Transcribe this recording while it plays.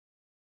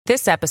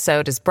This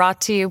episode is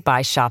brought to you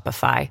by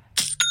Shopify.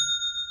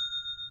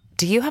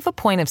 Do you have a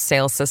point of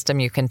sale system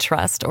you can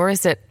trust, or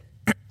is it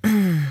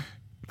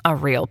a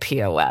real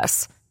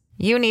POS?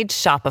 You need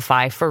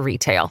Shopify for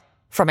retail.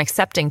 From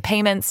accepting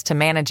payments to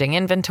managing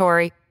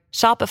inventory,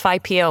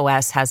 Shopify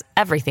POS has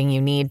everything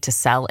you need to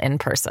sell in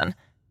person.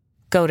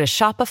 Go to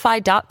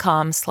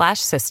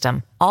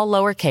shopify.com/system, all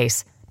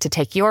lowercase, to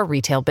take your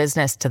retail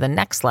business to the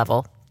next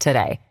level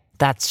today.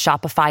 That's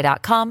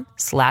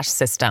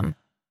shopify.com/system.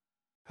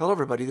 Hello,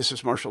 everybody. This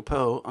is Marshall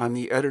Poe. I'm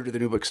the editor of the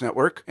New Books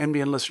Network.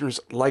 NBN listeners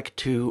like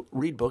to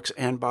read books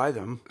and buy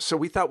them. So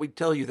we thought we'd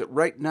tell you that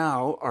right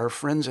now, our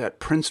friends at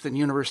Princeton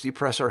University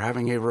Press are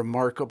having a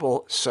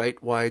remarkable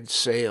site-wide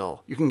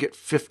sale. You can get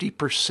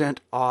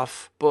 50%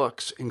 off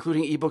books,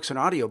 including ebooks and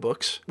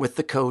audiobooks, with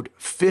the code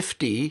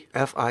 50,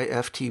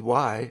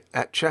 F-I-F-T-Y,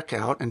 at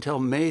checkout until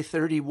May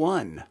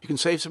 31. You can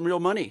save some real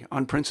money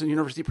on Princeton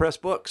University Press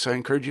books. I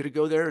encourage you to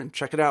go there and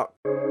check it out.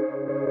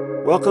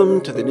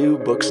 Welcome to the New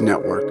Books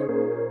Network.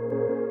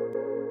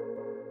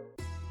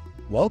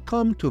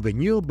 Welcome to the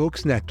New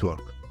Books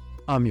Network.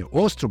 I'm your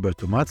host,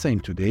 Roberto Mazza,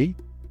 and today,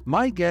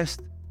 my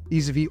guest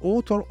is the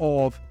author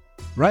of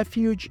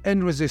Refuge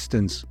and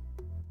Resistance,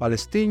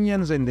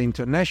 Palestinians and the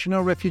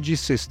International Refugee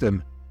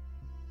System,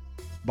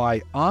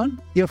 by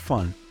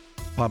Irfan,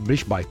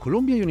 published by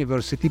Columbia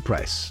University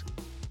Press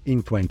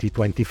in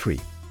 2023.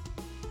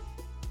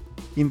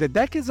 In the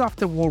decades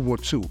after World War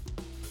II,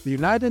 the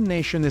United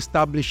Nations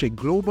established a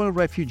global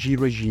refugee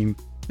regime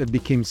that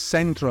became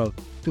central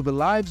to the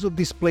lives of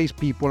displaced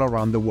people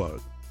around the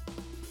world.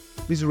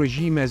 This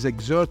regime has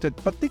exerted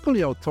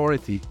particular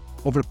authority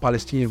over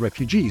Palestinian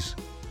refugees,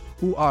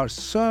 who are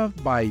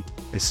served by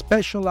a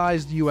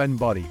specialized UN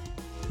body,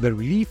 the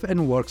Relief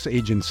and Works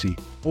Agency,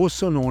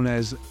 also known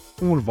as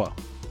UNRWA.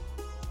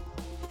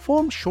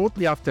 Formed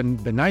shortly after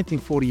the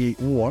 1948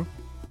 war,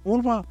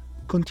 UNRWA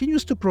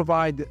continues to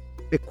provide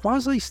a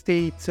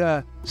quasi-state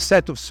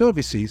set of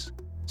services,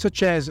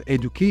 such as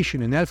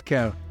education and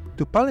healthcare,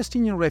 to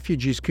Palestinian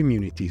refugees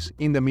communities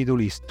in the Middle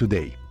East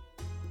today.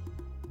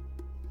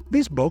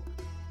 This book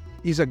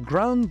is a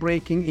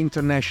groundbreaking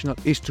international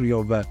history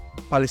of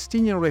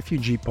Palestinian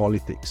refugee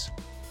politics.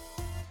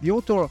 The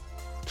author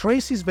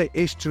traces the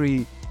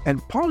history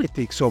and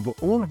politics of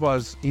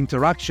UNRWA's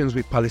interactions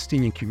with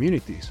Palestinian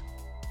communities,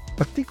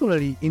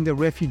 particularly in the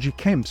refugee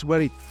camps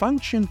where it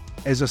functioned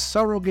as a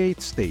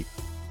surrogate state.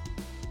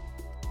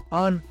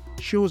 Anne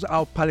shows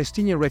how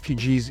Palestinian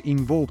refugees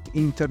invoked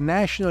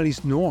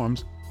internationalist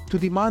norms to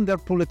demand their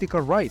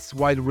political rights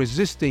while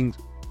resisting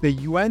the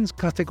UN's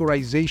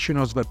categorization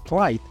of their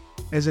plight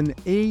as an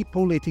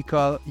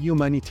apolitical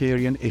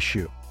humanitarian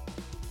issue.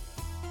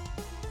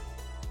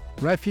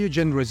 Refuge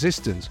and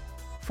Resistance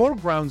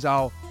foregrounds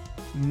how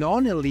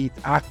non-elite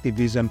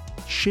activism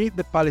shaped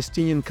the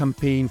Palestinian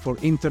campaign for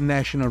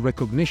international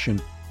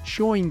recognition,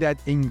 showing that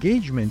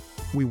engagement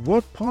with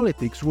world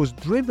politics was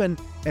driven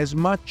as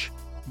much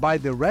by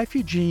the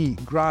refugee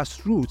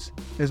grassroots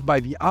as by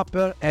the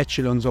upper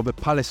echelons of the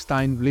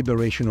Palestine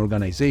Liberation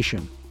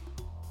Organization.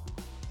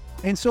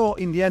 And so,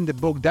 in the end, the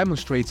book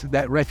demonstrates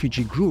that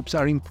refugee groups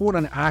are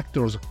important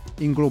actors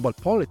in global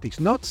politics,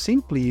 not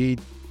simply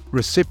aid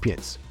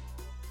recipients.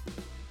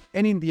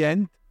 And in the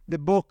end, the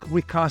book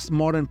recasts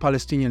modern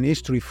Palestinian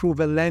history through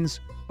the lens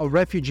of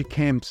refugee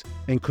camps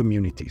and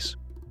communities.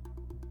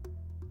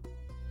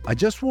 I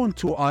just want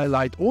to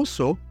highlight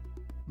also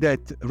that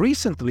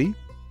recently,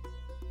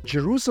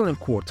 Jerusalem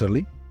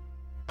Quarterly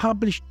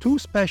published 2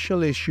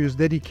 special issues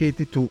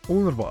dedicated to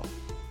UNRWA,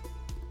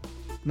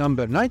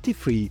 number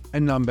 93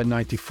 and number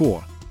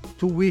 94,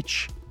 to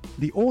which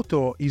the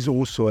author is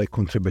also a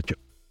contributor.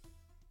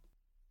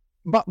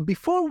 But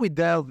before we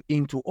delve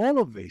into all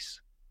of this,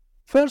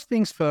 first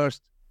things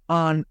first,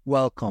 Anne,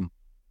 welcome.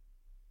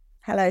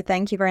 Hello,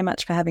 thank you very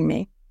much for having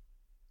me.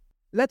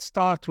 Let's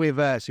start with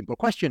a simple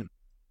question.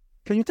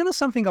 Can you tell us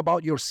something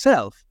about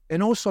yourself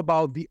and also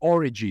about the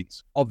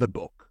origins of the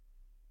book?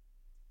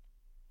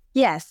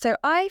 Yes, so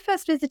I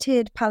first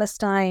visited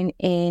Palestine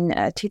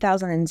in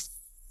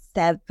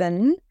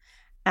 2007,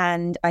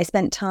 and I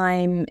spent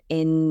time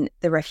in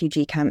the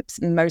refugee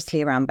camps,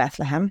 mostly around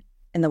Bethlehem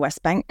in the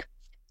West Bank.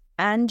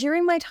 And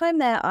during my time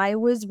there, I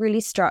was really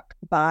struck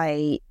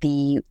by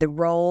the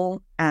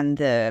role and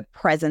the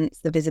presence,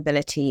 the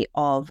visibility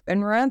of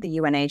UNRWA, the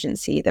UN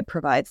agency that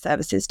provides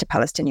services to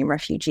Palestinian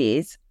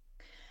refugees.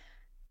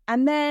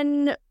 And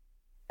then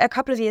a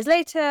couple of years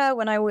later,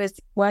 when I was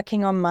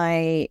working on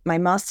my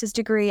master's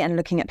degree and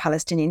looking at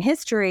Palestinian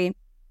history,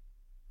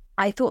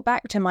 I thought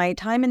back to my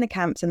time in the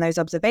camps and those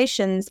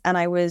observations, and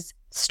I was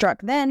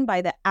struck then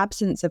by the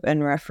absence of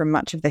UNRWA from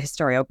much of the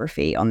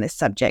historiography on this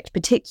subject,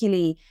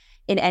 particularly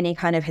in any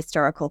kind of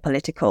historical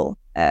political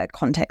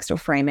context or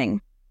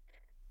framing.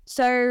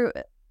 So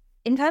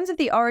in terms of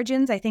the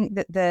origins, I think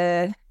that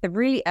the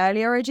really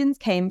early origins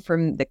came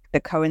from the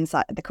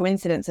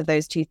coincidence of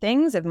those two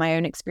things, of my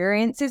own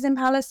experiences in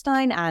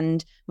Palestine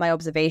and my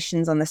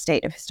observations on the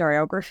state of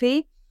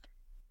historiography.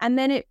 And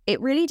then it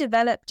really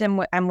developed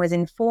and was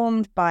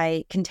informed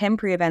by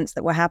contemporary events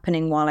that were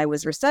happening while I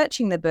was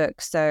researching the book.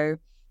 So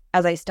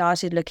as I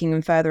started looking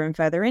and further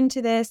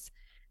into this,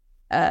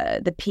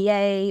 the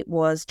PA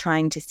was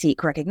trying to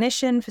seek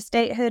recognition for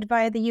statehood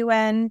via the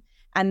UN.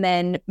 And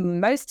then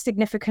most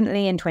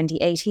significantly in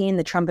 2018,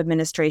 the Trump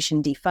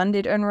administration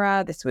defunded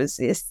UNRWA.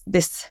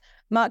 This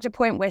marked a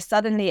point where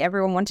suddenly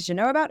everyone wanted to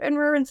know about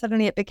UNRWA, and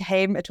suddenly it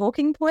became a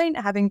talking point,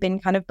 having been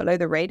kind of below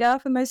the radar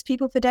for most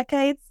people for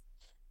decades.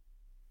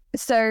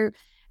 So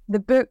the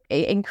book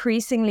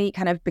increasingly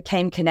kind of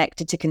became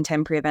connected to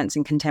contemporary events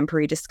and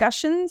contemporary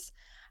discussions.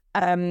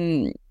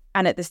 And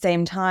at the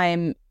same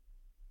time,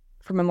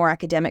 from a more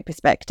academic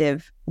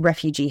perspective,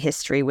 refugee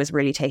history was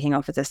really taking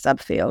off as a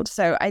subfield.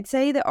 So I'd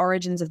say the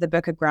origins of the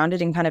book are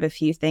grounded in kind of a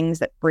few things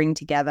that bring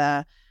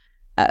together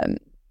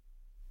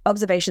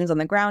observations on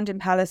the ground in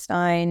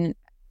Palestine,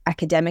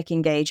 academic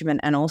engagement,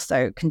 and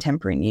also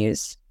contemporary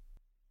news.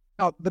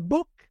 Now, the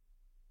book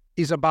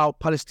is about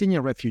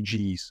Palestinian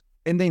refugees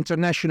and the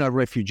international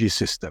refugee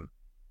system.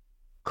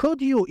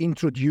 Could you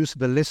introduce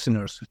the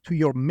listeners to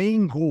your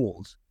main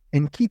goals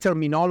and key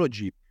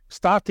terminology,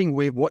 starting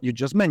with what you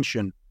just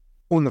mentioned,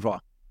 UNRWA?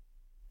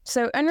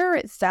 So UNRWA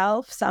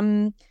itself,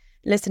 some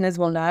listeners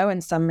will know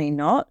and some may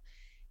not,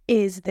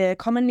 is the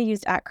commonly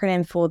used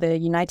acronym for the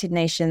United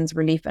Nations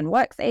Relief and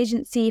Works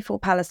Agency for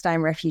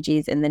Palestine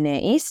Refugees in the Near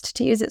East,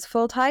 to use its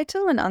full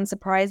title. And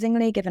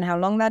unsurprisingly, given how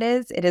long that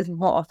is, it is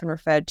more often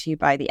referred to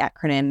by the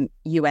acronym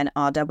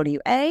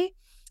UNRWA.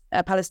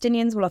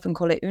 Palestinians will often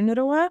call it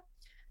UNRWA,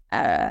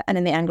 and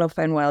in the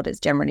Anglophone world, it's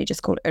generally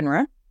just called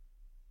UNRWA.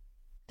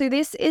 So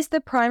this is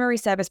the primary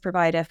service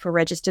provider for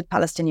registered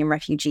Palestinian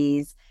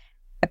refugees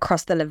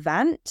across the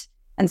Levant,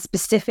 and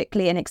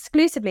specifically and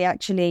exclusively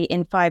actually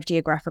in 5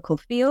 geographical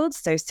fields,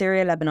 so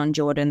Syria, Lebanon,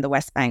 Jordan, the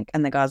West Bank,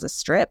 and the Gaza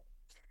Strip.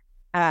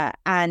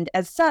 And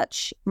as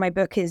such, my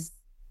book is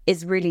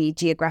really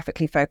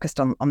geographically focused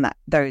on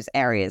those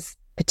areas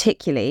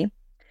particularly.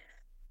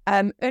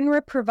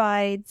 UNRWA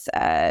provides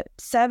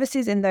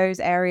services in those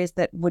areas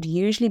that would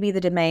usually be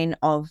the domain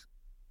of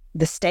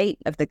the state,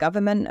 of the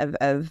government,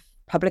 of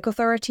public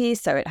authorities.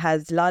 So it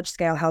has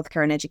large-scale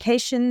healthcare and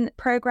education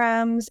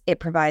programs. It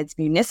provides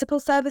municipal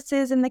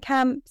services in the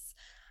camps.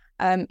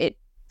 It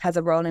has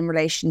a role in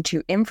relation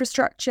to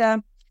infrastructure.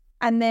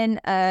 And then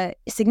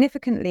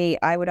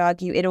significantly, I would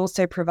argue, it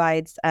also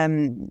provides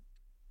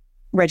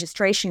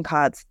registration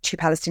cards to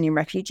Palestinian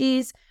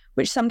refugees,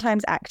 which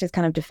sometimes act as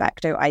kind of de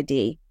facto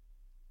ID.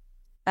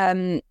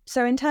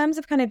 So in terms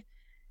of kind of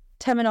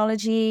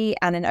terminology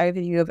and an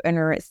overview of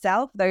UNRWA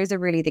itself, those are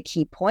really the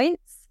key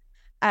points.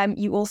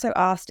 You also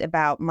asked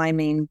about my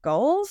main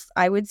goals.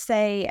 I would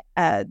say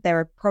there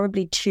are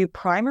probably 2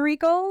 primary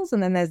goals,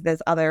 and then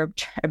there's other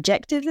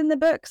objectives in the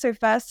book. So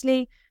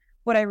firstly,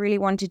 what I really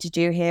wanted to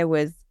do here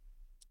was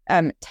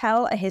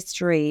tell a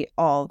history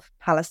of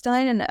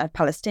Palestine and of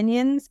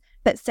Palestinians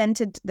that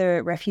centered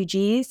the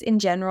refugees in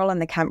general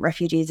and the camp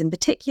refugees in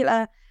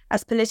particular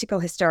as political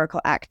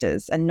historical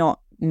actors and not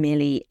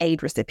merely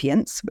aid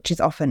recipients, which is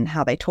often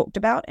how they talked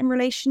about in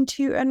relation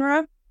to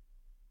UNRWA.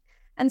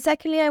 And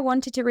secondly, I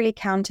wanted to really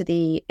counter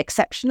the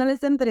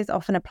exceptionalism that is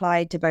often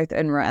applied to both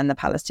UNRWA and the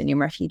Palestinian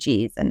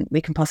refugees. And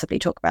we can possibly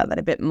talk about that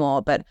a bit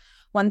more. But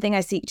one thing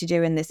I seek to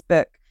do in this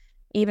book,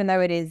 even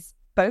though it is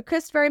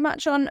focused very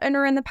much on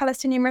UNRWA and the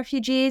Palestinian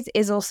refugees,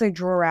 is also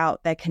draw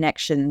out their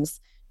connections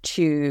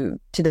to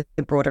the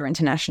broader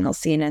international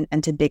scene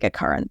and to bigger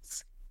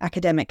currents,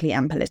 academically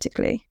and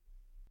politically.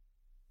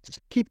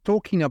 Keep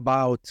talking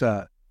about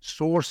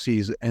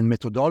sources and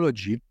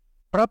methodology.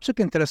 Perhaps you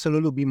can tell us a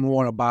little bit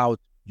more about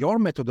your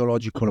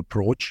methodological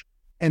approach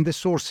and the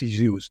sources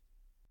used.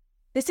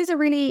 This is a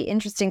really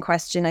interesting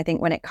question, I think,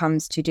 when it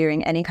comes to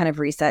doing any kind of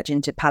research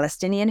into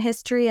Palestinian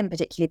history and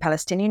particularly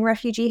Palestinian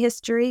refugee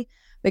history,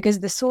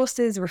 because the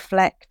sources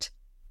reflect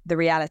the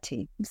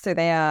reality. So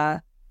they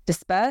are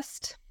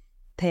dispersed,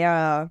 they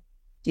are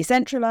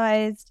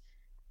decentralized,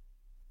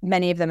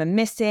 many of them are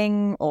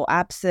missing or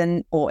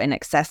absent or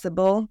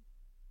inaccessible.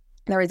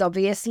 There is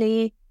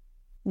obviously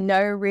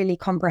no really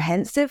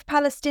comprehensive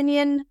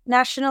Palestinian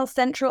National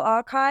Central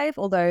Archive,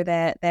 although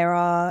there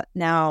are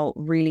now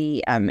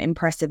really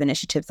impressive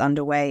initiatives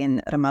underway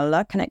in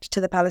Ramallah connected to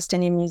the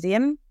Palestinian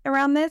Museum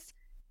around this.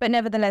 But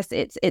nevertheless,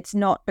 it's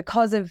not,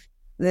 because of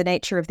the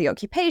nature of the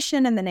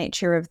occupation and the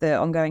nature of the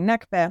ongoing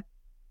Nakba,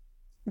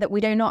 that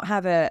we do not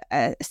have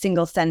a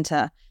single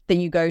center that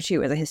you go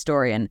to as a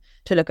historian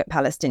to look at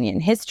Palestinian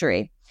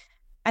history.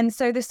 And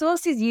so the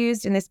sources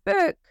used in this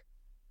book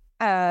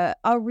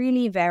are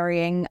really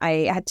varying.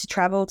 I had to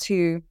travel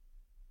to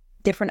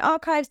different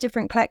archives,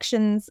 different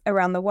collections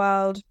around the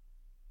world.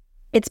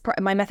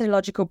 My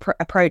methodological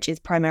approach is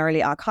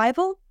primarily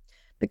archival,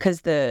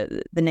 because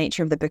the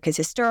nature of the book is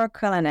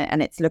historical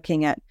and it's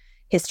looking at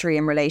history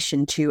in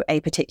relation to a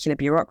particular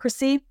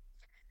bureaucracy.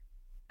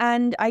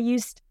 And I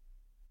used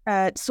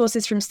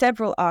sources from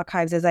several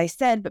archives, as I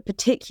said, but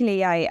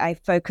particularly I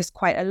focused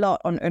quite a lot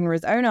on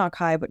UNRWA's own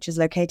archive, which is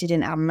located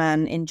in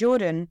Amman in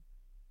Jordan,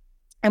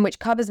 and which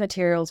covers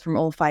materials from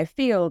all 5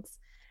 fields.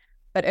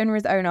 But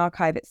UNRWA's own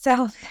archive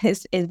itself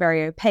is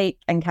very opaque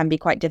and can be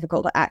quite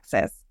difficult to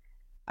access.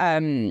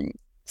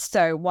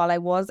 So while I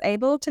was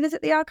able to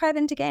visit the archive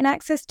and to gain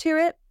access to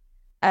it,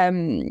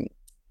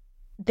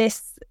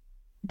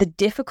 the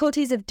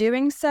difficulties of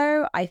doing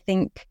so, I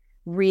think,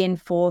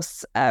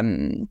 reinforce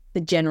the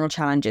general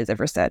challenges of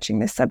researching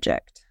this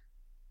subject.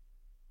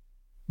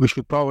 We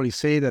should probably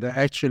say that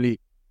actually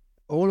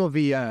all of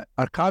the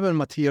archival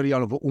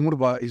material of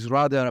UNRWA is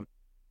rather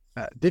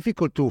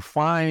difficult to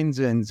find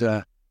and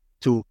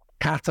to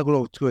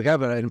catalog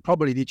together, and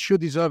probably it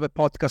should deserve a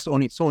podcast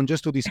on its own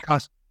just to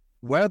discuss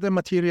where the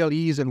material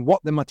is and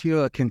what the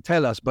material can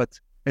tell us. But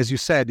as you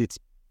said, it's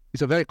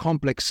a very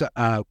complex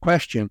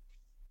question.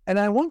 And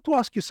I want to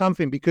ask you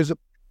something, because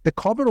the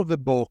cover of the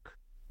book,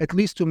 at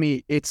least to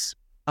me, it's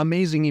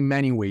amazing in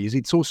many ways.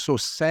 It's also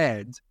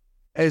sad,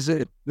 as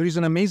there is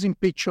an amazing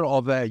picture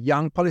of a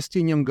young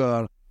Palestinian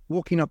girl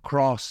walking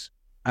across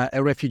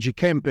a refugee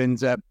camp. And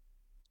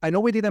I know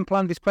we didn't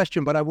plan this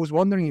question, but I was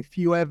wondering if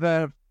you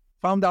ever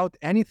found out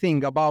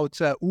anything about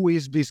who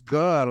is this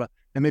girl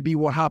and maybe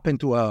what happened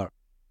to her.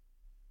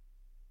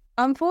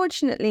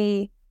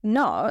 Unfortunately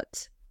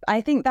not. I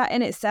think that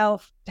in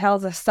itself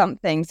tells us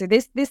something. So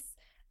this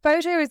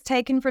photo is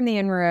taken from the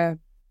UNRWA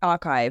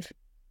archive.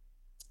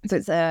 So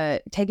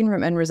it's taken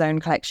from UNRWA's own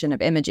collection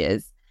of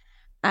images.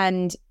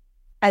 And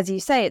as you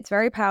say, it's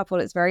very powerful,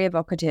 it's very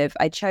evocative.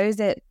 I chose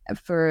it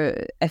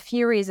for a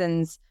few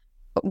reasons,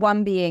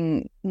 one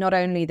being not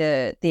only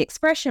the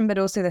expression, but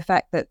also the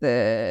fact that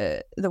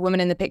the woman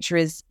in the picture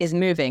is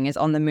moving, is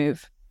on the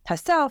move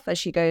herself as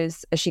she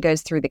goes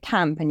through the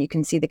camp, and you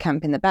can see the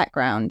camp in the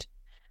background.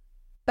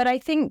 But I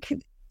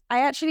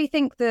actually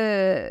think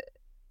the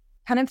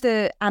kind of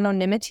the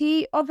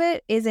anonymity of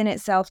it is in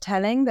itself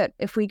telling, that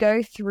if we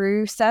go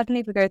through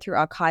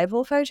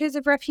archival photos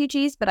of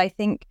refugees, but I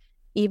think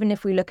even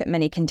if we look at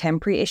many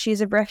contemporary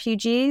issues of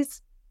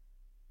refugees,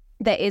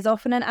 there is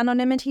often an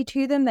anonymity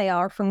to them. They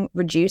are often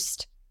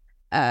reduced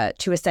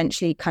to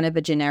essentially kind of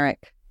a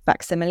generic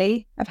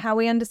facsimile of how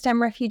we understand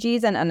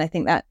refugees. And I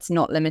think that's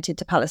not limited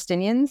to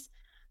Palestinians.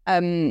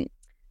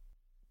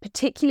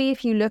 Particularly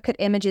if you look at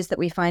images that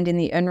we find in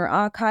the UNRWA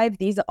archive,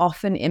 these are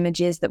often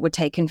images that were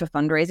taken for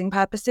fundraising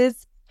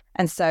purposes.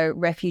 And so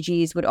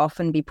refugees would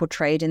often be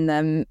portrayed in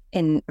them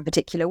in a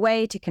particular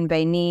way to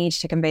convey need,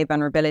 to convey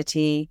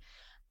vulnerability,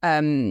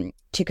 to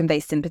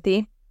convey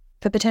sympathy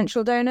for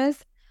potential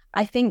donors.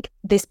 I think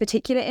this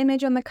particular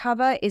image on the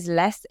cover is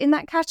less in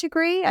that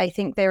category. I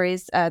think there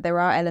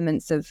are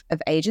elements of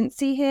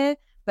agency here,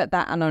 but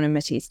that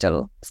anonymity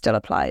still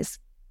applies.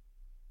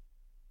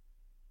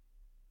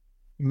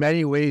 In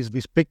many ways,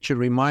 this picture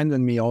reminded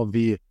me of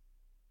the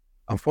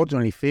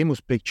unfortunately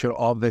famous picture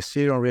of the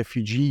Syrian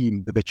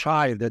refugee, the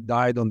child that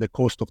died on the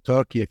coast of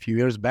Turkey a few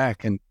years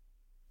back. And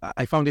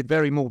I found it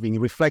very moving,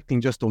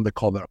 reflecting just on the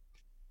cover.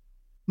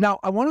 Now,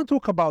 I want to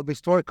talk about the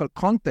historical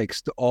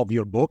context of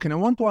your book, and I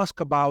want to ask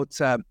about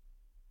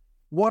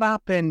what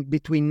happened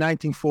between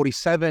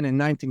 1947 and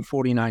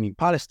 1949 in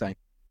Palestine.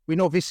 We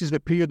know this is the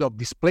period of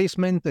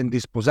displacement and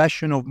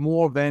dispossession of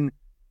more than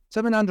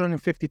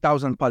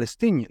 750,000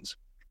 Palestinians.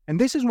 And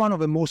this is one of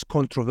the most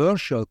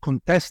controversial,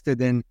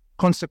 contested, and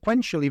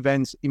consequential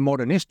events in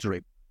modern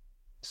history.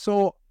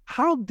 So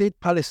how did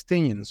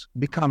Palestinians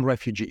become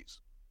refugees?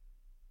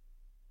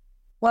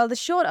 Well, the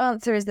short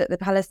answer is that the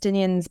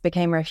Palestinians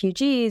became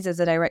refugees as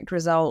a direct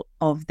result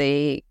of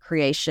the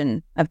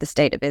creation of the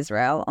State of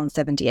Israel on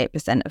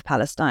 78% of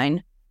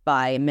Palestine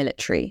by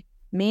military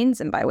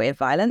means and by way of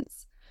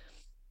violence.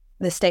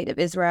 The State of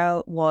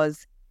Israel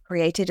was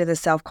created as a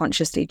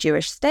self-consciously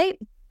Jewish state,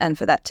 and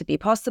for that to be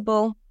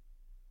possible,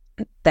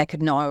 there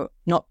could no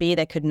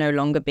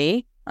longer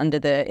be, under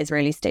the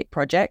Israeli state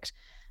project,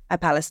 a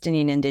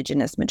Palestinian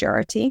indigenous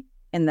majority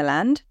in the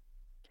land.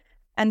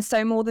 And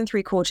so more than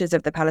 3/4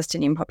 of the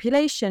Palestinian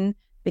population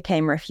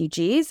became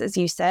refugees, as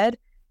you said,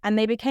 and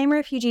they became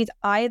refugees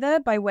either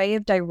by way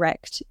of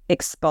direct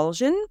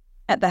expulsion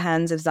at the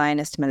hands of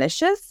Zionist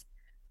militias,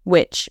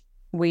 which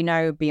we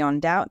know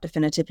beyond doubt,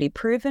 definitively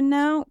proven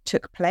now,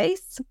 took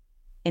place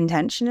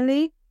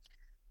intentionally,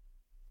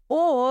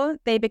 or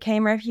they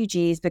became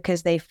refugees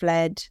because they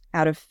fled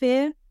out of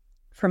fear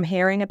from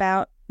hearing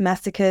about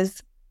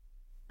massacres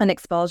and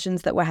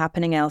expulsions that were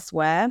happening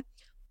elsewhere,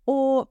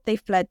 or they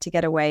fled to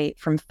get away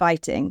from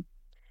fighting.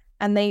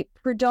 And they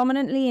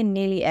predominantly, in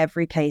nearly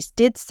every case,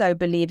 did so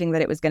believing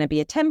that it was going to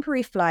be a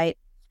temporary flight,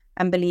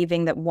 and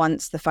believing that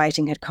once the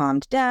fighting had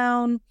calmed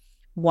down,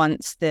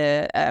 once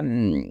the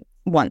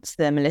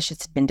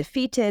militias had been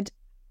defeated,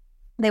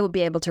 they would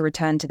be able to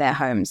return to their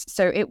homes.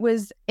 So it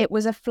was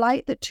a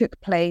flight that took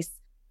place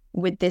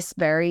with this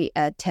very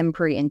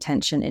temporary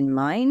intention in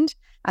mind,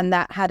 and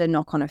that had a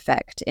knock-on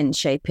effect in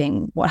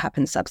shaping what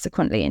happened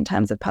subsequently in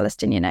terms of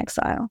Palestinian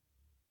exile.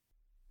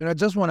 And I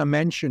just want to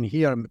mention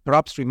here,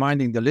 perhaps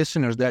reminding the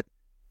listeners, that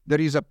there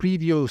is a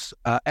previous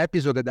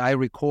episode that I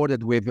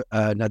recorded with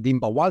Nadim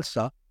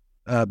Bawalsa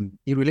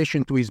in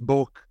relation to his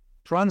book,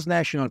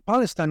 Transnational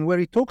Palestine, where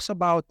he talks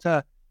about,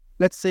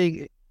 let's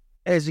say,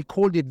 as he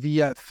called it,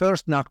 the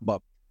first Nakba,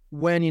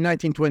 when in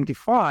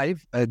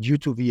 1925, due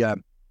to the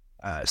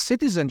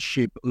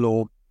citizenship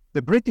law,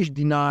 the British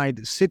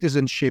denied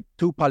citizenship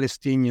to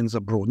Palestinians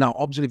abroad. Now,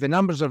 obviously, the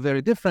numbers are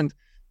very different,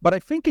 but I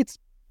think it's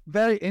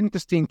very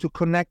interesting to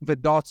connect the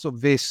dots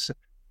of this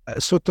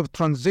sort of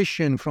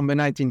transition from the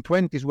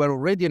 1920s, where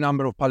already a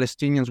number of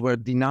Palestinians were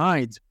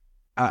denied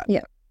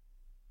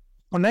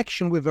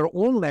connection with their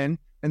own land,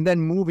 and then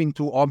moving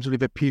to obviously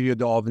the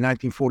period of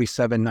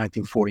 1947,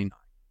 1949.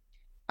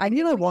 And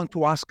here I want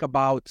to ask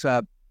about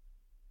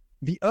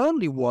the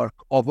early work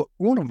of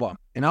UNRWA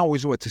and how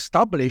it was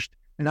established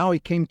and how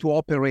it came to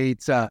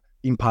operate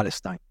in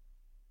Palestine.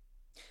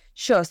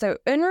 Sure. So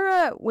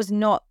UNRWA was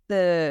not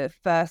the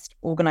first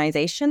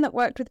organization that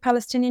worked with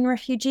Palestinian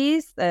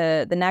refugees.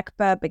 The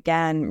Nakba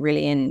began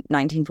really in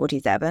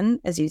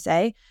 1947, as you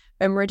say.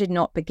 UNRWA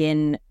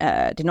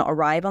did not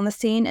arrive on the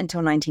scene until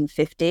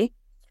 1950.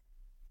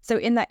 So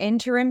in that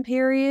interim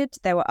period,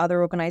 there were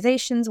other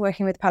organizations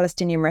working with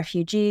Palestinian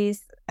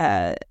refugees,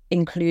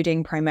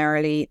 including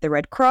primarily the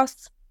Red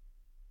Cross,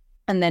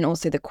 and then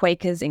also the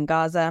Quakers in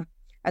Gaza,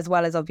 as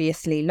well as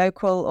obviously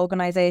local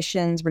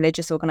organizations,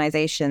 religious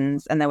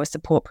organizations, and there was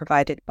support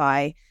provided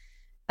by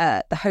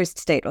the host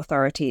state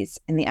authorities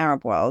in the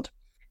Arab world.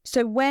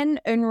 So when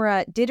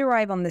UNRWA did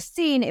arrive on the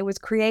scene, it was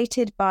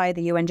created by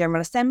the UN General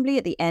Assembly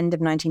at the end of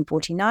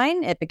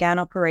 1949. It began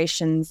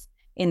operations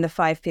in the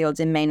 5 fields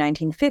in May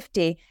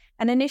 1950,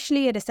 and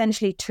initially it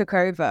essentially took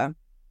over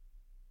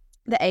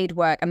the aid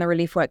work and the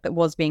relief work that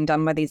was being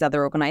done by these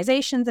other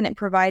organizations, and it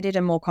provided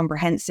a more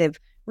comprehensive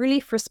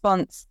relief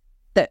response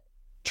that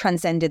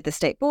transcended the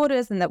state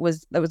borders and that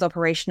was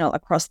operational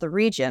across the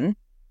region.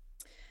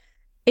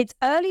 Its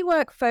early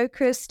work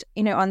focused,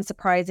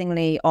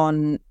 unsurprisingly,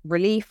 on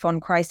relief,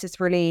 on crisis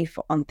relief,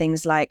 on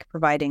things like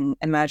providing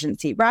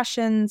emergency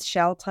rations,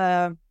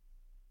 shelter,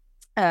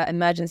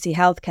 emergency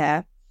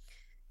healthcare.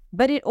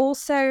 But it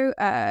also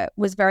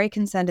was very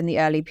concerned in the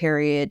early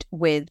period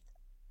with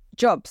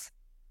jobs.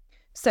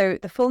 So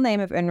the full name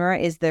of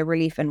UNRWA is the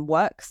Relief and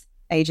Works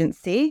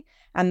Agency,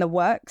 and the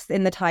works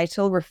in the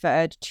title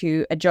referred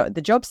to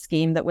the job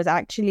scheme that was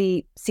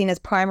actually seen as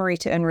primary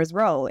to UNRWA's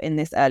role in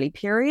this early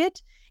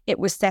period. It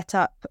was set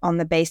up on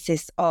the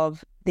basis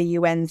of the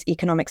UN's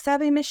Economic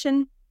Survey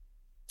Mission,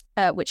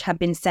 which had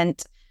been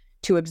sent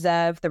to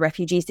observe the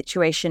refugee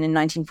situation in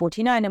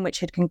 1949, and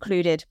which had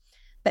concluded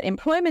that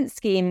employment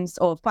schemes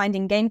or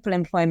finding gainful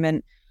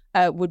employment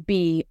would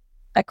be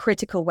a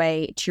critical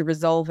way to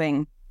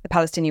resolving the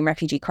Palestinian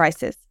refugee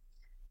crisis.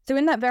 So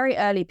in that very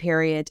early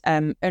period,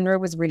 UNRWA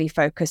was really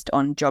focused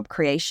on job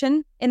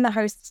creation in the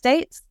host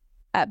states,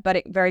 but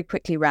it very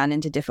quickly ran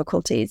into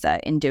difficulties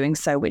in doing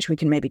so, which we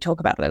can maybe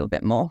talk about a little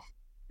bit more.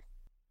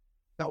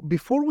 Now,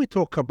 before we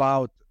talk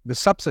about the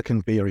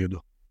subsequent period,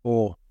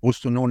 or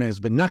also known as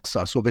the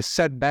Naksa, so the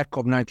setback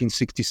of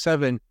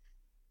 1967,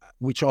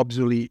 which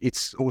obviously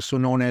it's also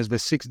known as the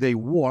Six-Day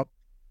War,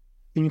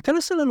 can you tell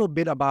us a little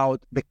bit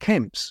about the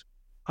camps,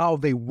 how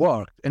they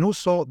worked, and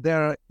also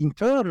their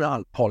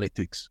internal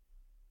politics?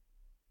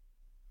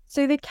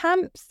 So the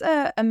camps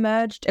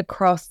emerged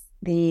across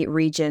the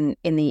region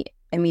in the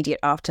immediate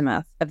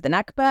aftermath of the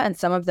Nakba, and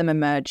some of them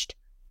emerged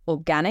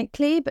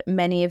organically, but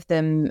many of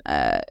them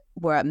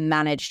were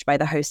managed by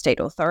the host state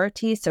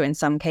authorities. So in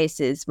some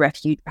cases,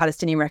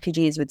 Palestinian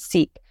refugees would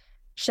seek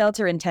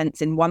shelter in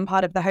tents in one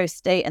part of the host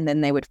state, and then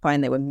they would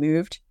find they were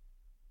moved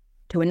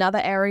to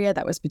another area.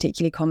 That was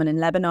particularly common in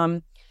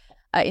Lebanon.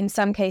 In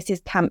some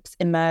cases, camps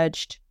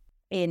emerged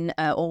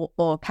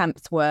or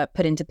camps were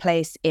put into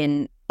place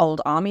in old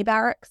army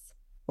barracks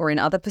or in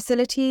other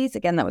facilities.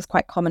 Again, that was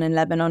quite common in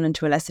Lebanon and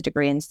to a lesser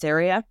degree in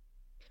Syria.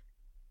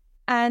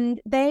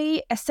 And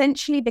they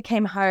essentially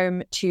became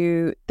home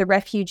to the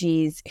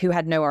refugees who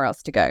had nowhere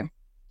else to go.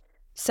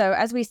 So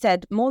as we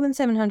said, more than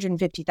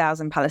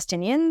 750,000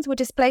 Palestinians were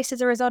displaced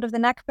as a result of the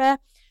Nakba.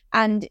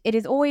 And it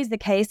is always the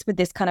case with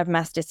this kind of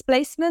mass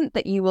displacement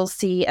that you will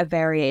see a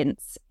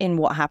variance in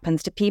what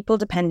happens to people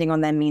depending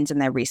on their means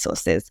and their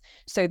resources.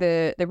 So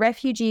the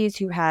refugees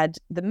who had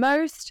the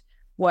most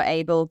were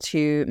able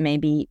to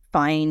maybe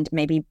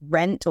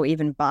rent or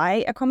even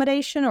buy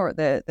accommodation, or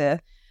the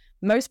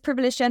most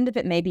privileged end of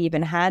it maybe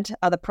even had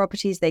other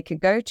properties they could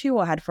go to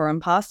or had foreign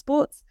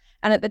passports.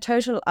 And at the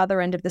total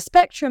other end of the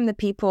spectrum, the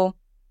people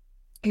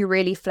who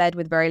really fled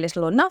with very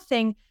little or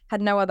nothing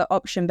had no other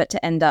option but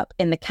to end up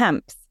in the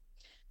camps.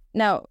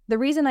 Now, the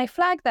reason I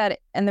flag that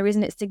and the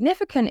reason it's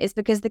significant is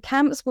because the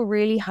camps were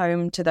really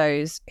home to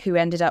those who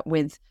ended up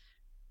with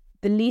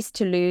the least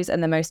to lose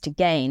and the most to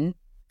gain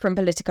from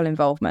political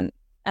involvement.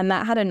 And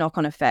that had a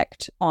knock-on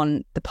effect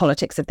on the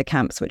politics of the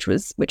camps, which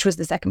was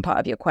the second part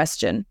of your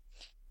question.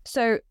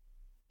 So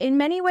in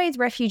many ways,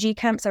 refugee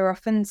camps are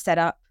often set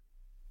up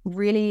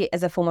really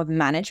as a form of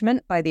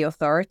management by the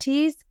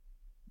authorities,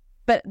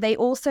 but they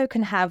also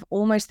can have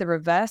almost the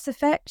reverse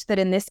effect, that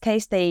in this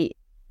case,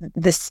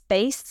 the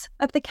space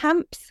of the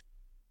camps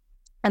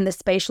and the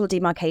spatial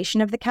demarcation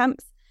of the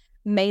camps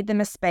made them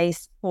a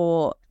space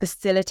for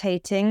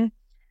facilitating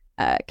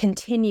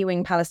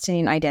continuing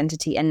Palestinian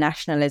identity and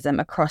nationalism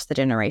across the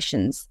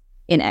generations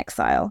in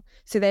exile.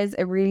 So there's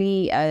a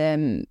really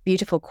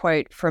beautiful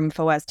quote from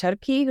Fawaz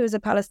Turki, who is a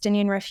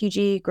Palestinian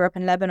refugee, grew up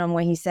in Lebanon,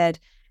 where he said,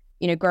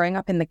 growing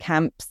up in the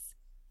camps,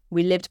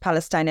 we lived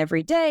Palestine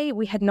every day.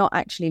 We had not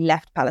actually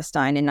left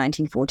Palestine in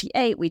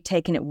 1948. We'd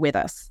taken it with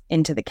us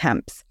into the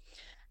camps.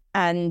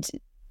 And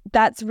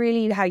that's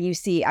really how you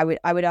see, I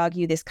would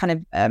argue, this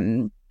kind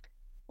of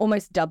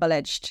almost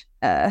double-edged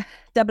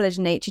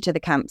nature to the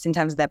camps in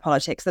terms of their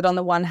politics, that on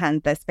the one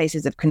hand, they're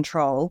spaces of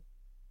control,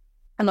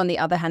 and on the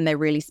other hand, they're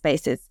really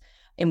spaces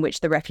in which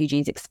the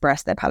refugees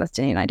express their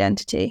Palestinian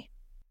identity.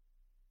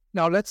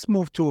 Now let's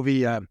move to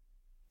the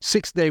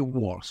Six-Day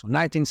War, so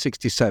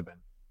 1967.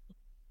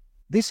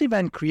 This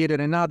event created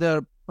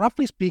another,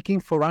 roughly speaking,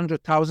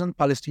 400,000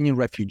 Palestinian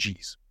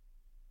refugees.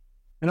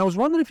 And I was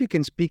wondering if you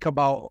can speak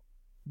about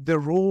the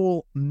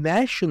role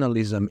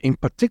nationalism in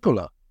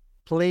particular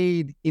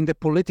played in the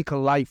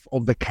political life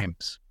of the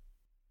camps.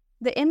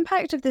 The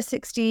impact of the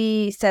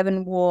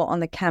 67 war on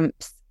the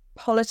camps'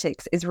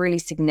 politics is really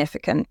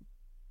significant,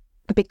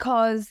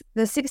 because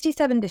the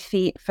 67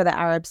 defeat for the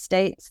Arab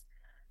states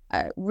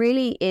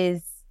really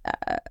is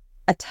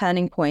a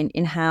turning point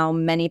in how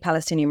many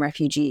Palestinian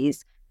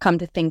refugees come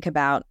to think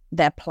about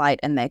their plight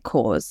and their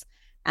cause.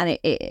 And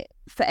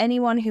for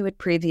anyone who had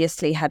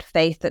previously had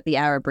faith that the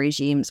Arab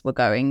regimes were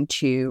going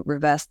to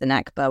reverse the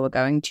Nakba, were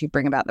going to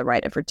bring about the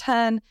right of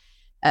return,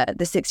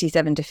 the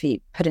 67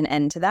 defeat put an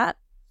end to that.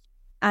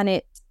 And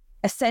it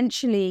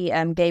essentially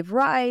gave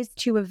rise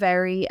to a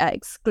very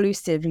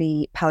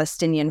exclusively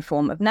Palestinian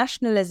form of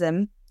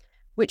nationalism,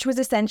 which was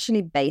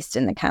essentially based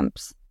in the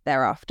camps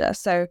thereafter.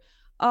 So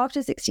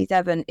after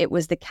 67, it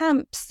was the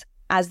camps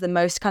as the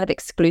most kind of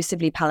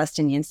exclusively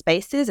Palestinian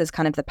spaces, as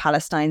kind of the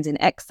Palestinians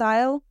in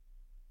exile,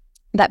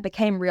 that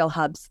became real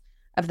hubs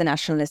of the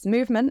nationalist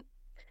movement.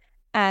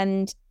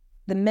 And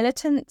the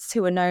militants,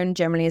 who were known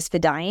generally as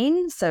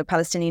Fida'in, so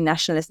Palestinian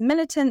nationalist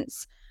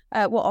militants,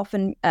 were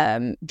often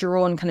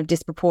drawn kind of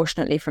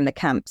disproportionately from the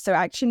camp. So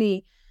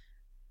actually,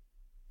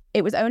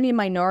 it was only a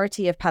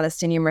minority of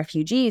Palestinian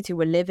refugees who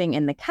were living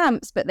in the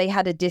camps, but they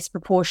had a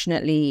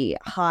disproportionately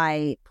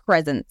high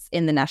presence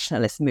in the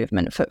nationalist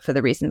movement for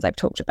the reasons I've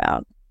talked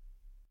about.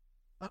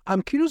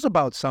 I'm curious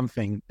about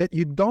something that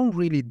you don't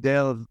really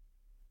delve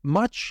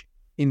much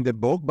in the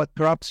book, but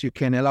perhaps you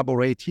can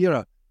elaborate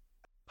here.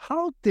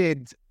 How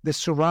did the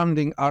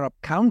surrounding Arab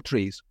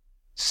countries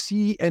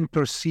see and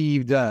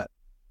perceive the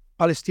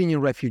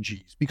Palestinian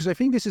refugees? Because I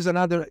think this is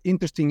another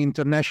interesting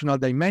international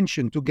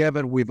dimension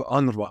together with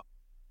UNRWA.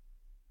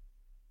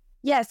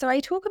 Yeah, so I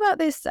talk about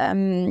this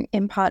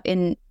in part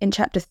in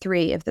chapter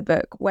 3 of the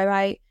book, where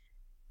I'm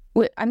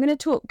going to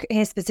talk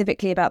here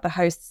specifically about the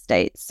host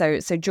states, so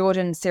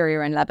Jordan,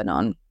 Syria, and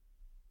Lebanon,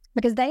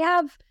 because they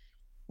have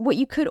what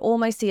you could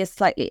almost see as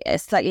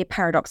slightly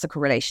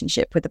paradoxical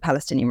relationship with the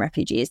Palestinian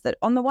refugees. That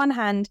on the one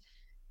hand,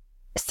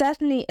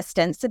 certainly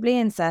ostensibly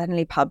and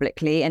certainly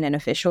publicly and in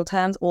official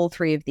terms, all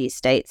three of these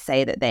states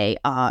say that they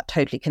are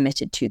totally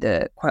committed to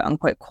the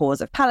quote-unquote cause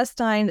of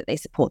Palestine, that they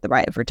support the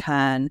right of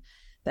return,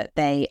 that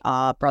they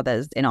are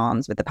brothers in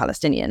arms with the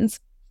Palestinians.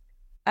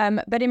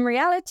 But in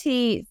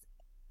reality,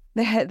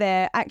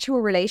 their actual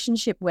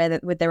relationship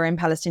with their own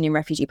Palestinian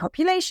refugee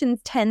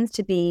populations tends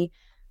to be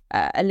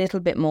a little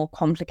bit more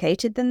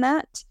complicated than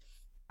that.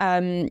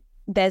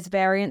 There's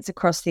variance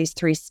across these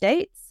three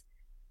states.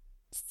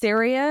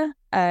 Syria,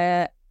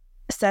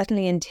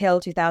 certainly until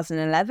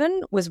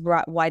 2011, was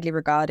widely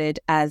regarded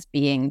as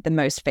being the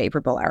most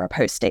favorable Arab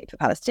host state for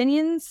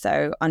Palestinians.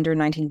 So under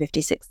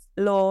 1956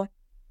 law,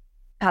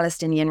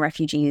 Palestinian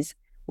refugees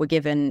were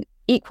given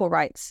equal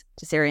rights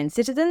to Syrian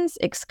citizens,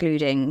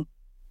 excluding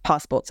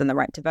passports and the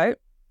right to vote.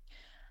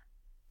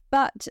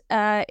 But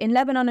in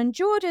Lebanon and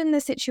Jordan, the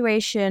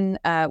situation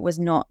was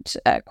not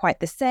quite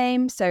the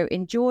same. So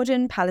in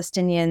Jordan,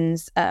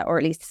 Palestinians, or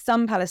at least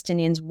some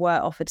Palestinians, were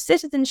offered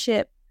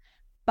citizenship,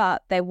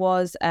 but there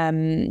was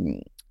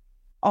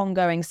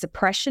ongoing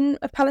suppression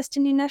of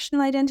Palestinian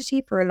national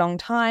identity for a long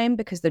time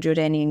because the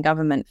Jordanian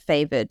government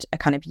favored a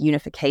kind of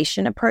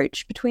unification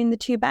approach between the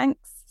two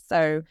banks.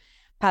 So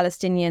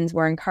Palestinians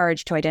were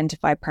encouraged to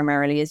identify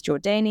primarily as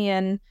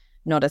Jordanian,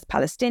 not as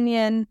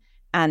Palestinian,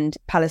 and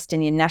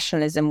Palestinian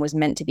nationalism was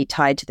meant to be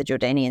tied to the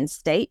Jordanian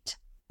state,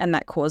 and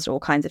that caused all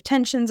kinds of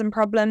tensions and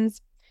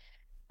problems.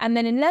 And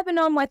then in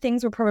Lebanon, where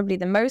things were probably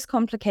the most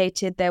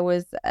complicated, there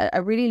was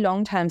a really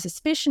long-term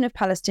suspicion of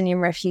Palestinian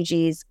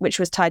refugees, which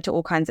was tied to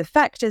all kinds of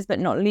factors, but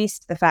not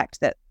least the fact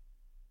that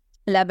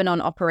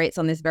Lebanon operates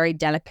on this very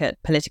delicate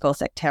political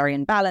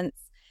sectarian balance,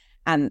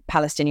 and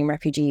Palestinian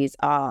refugees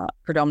are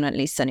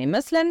predominantly Sunni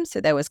Muslim. So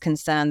there was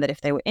concern that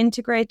if they were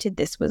integrated,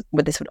 this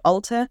would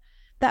alter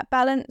that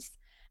balance.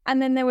 And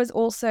then there was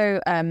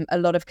also a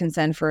lot of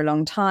concern for a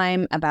long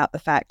time about the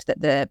fact that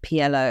the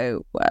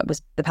PLO,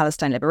 was the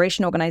Palestine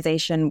Liberation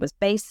Organization, was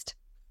based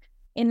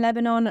in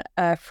Lebanon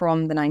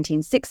from the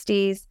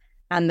 1960s,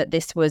 and that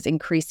this was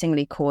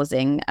increasingly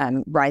causing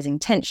rising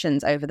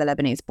tensions over the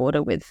Lebanese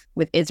border with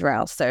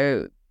Israel.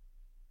 So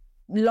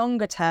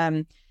longer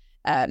term,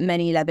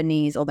 many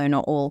Lebanese, although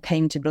not all,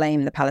 came to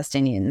blame the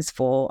Palestinians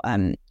for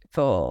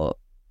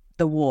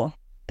the war,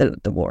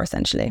 the war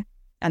essentially,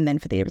 and then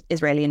for the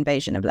Israeli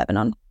invasion of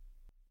Lebanon.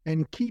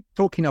 And keep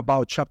talking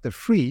about chapter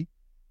 3.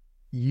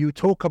 you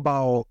talk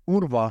about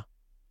UNRWA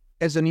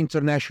as an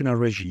international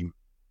regime.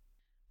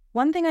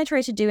 One thing I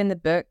try to do in the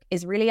book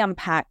is really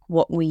unpack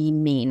what we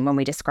mean when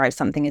we describe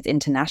something as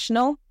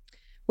international,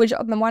 which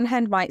on the one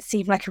hand might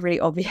seem like a really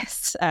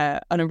obvious word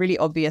and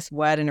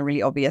a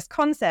really obvious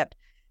concept.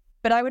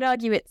 But I would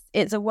argue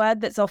it's a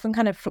word that's often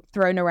kind of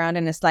thrown around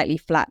in a slightly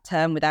flat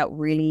term without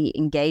really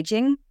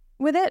engaging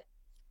with it.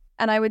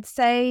 And I would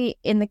say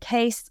in the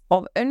case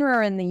of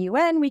UNRWA and the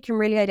UN, we can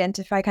really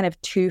identify kind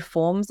of two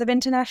forms of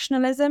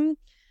internationalism.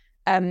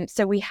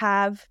 So we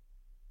have,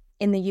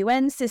 in the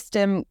UN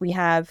system, we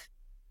have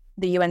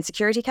the UN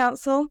Security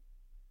Council,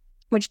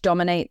 which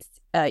dominates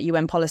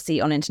UN policy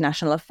on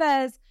international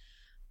affairs.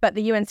 But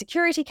the UN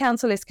Security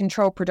Council is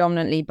controlled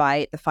predominantly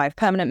by the 5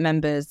 permanent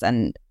members,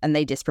 and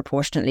they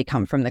disproportionately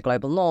come from the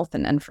global north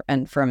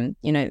and from,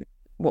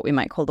 what we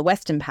might call the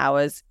Western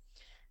powers.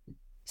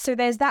 So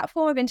there's that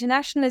form of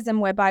internationalism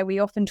whereby we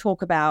often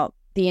talk about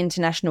the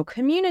international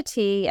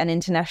community and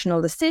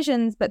international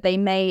decisions, but they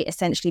may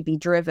essentially be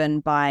driven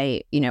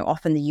by,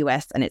 often the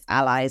US and its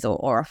allies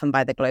or often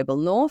by the global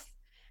north.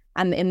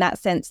 And in that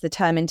sense, the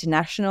term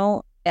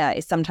international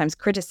is sometimes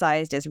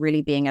criticized as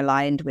really being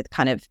aligned with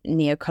kind of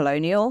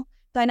neo-colonial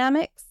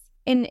dynamics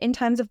in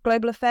terms of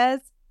global affairs.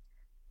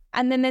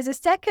 And then there's a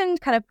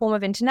second kind of form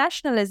of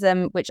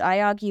internationalism, which I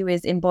argue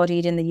is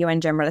embodied in the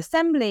UN General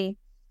Assembly,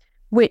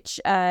 which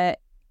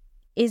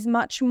is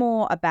much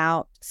more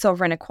about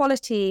sovereign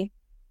equality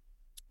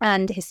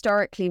and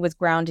historically was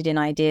grounded in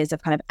ideas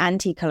of kind of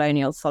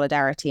anti-colonial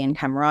solidarity and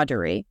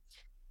camaraderie.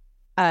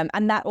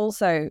 And that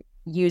also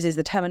uses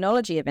the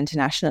terminology of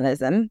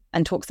internationalism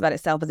and talks about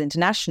itself as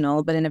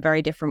international, but in a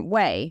very different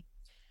way.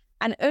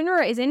 And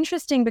UNRWA is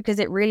interesting because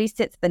it really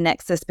sits the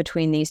nexus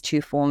between these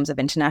two forms of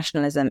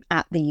internationalism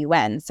at the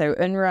UN. So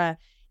UNRWA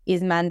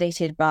is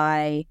mandated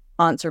by,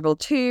 answerable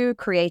to,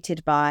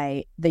 created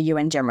by the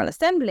UN General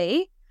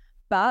Assembly,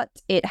 but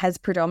it has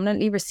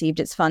predominantly received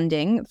its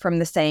funding from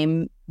the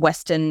same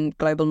Western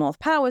global North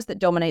powers that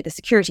dominate the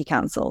Security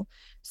Council.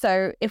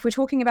 So if we're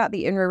talking about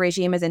the UNRWA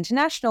regime as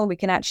international, we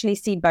can actually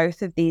see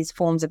both of these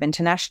forms of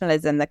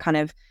internationalism, the kind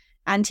of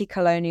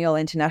anti-colonial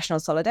international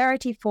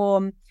solidarity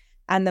form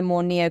and the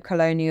more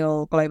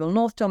neo-colonial global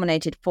North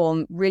dominated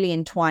form, really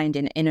entwined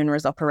in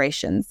UNRWA's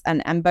operations.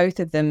 And both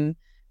of them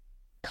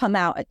come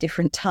out at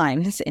different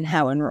times in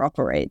how UNRWA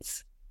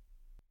operates.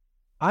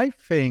 I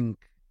think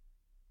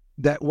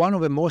that one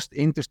of the most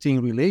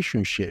interesting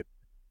relationships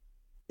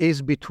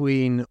is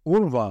between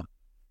UNRWA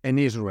and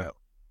Israel.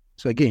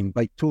 So again,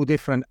 like two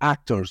different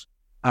actors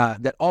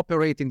that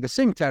operate in the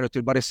same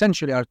territory, but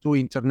essentially are two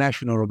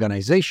international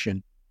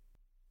organizations.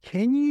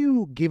 Can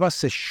you give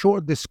us a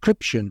short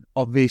description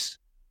of this,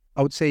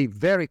 I would say,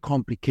 very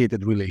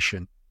complicated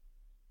relation?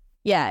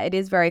 Yeah, it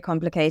is very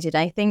complicated.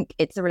 I think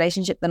it's a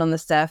relationship that on the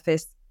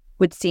surface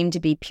would seem to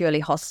be purely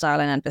hostile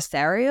and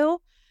adversarial,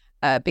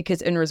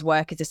 because UNRWA's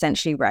work is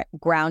essentially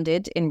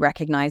grounded in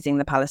recognizing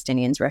the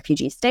Palestinians'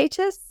 refugee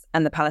status,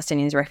 and the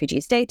Palestinians'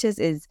 refugee status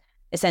is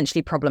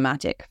essentially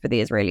problematic for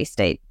the Israeli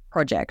state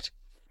project.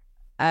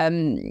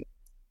 And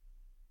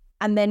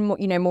then,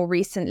 more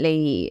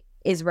recently,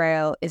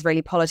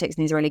 Israeli politics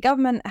and the Israeli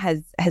government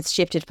has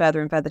shifted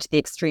further and further to the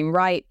extreme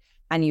right,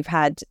 and you've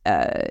had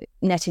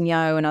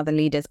Netanyahu and other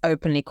leaders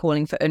openly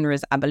calling for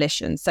UNRWA's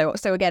abolition. So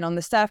again, on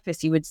the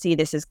surface, you would see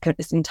this as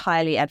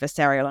entirely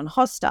adversarial and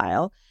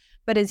hostile.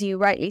 But as you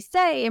rightly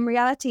say, in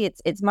reality,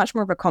 it's much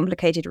more of a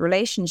complicated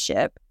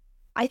relationship.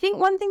 I think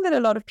one thing that a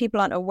lot of people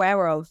aren't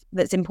aware of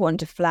that's important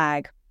to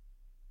flag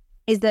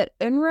is that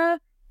UNRWA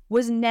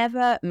was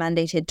never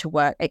mandated to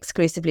work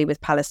exclusively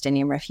with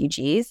Palestinian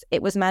refugees.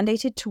 It was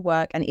mandated to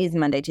work and is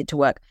mandated to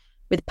work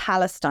with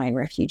Palestine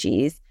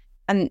refugees.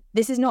 And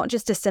this is not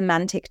just a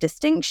semantic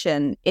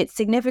distinction. It's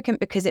significant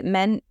because it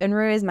meant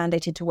UNRWA is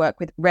mandated to work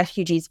with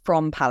refugees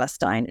from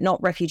Palestine,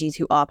 not refugees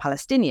who are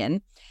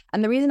Palestinian.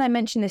 And the reason I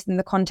mention this in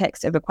the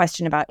context of a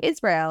question about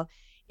Israel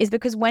is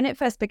because when it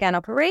first began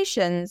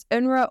operations,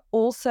 UNRWA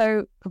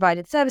also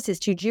provided services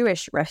to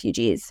Jewish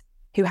refugees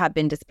who had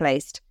been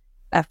displaced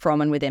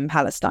from and within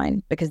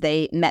Palestine, because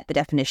they met the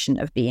definition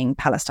of being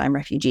Palestine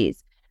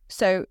refugees.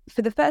 So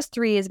for the first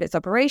 3 years of its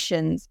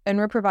operations,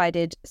 UNRWA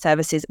provided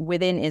services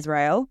within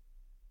Israel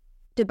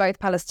to both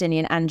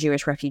Palestinian and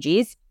Jewish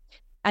refugees.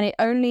 And it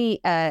only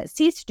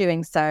ceased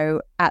doing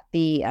so at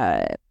the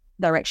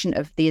direction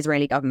of the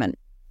Israeli government,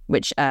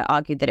 which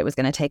argued that it was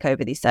going to take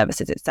over these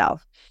services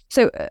itself.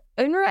 So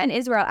UNRWA and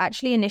Israel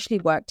actually initially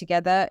worked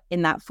together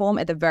in that form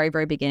at the very,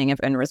 very beginning of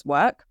UNRWA's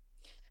work.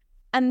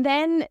 And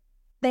then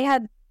they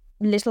had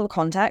little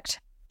contact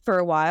for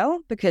a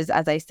while because,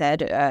 as I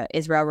said,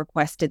 Israel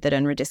requested that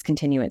UNRWA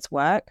discontinue its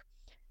work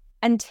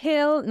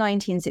until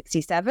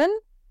 1967,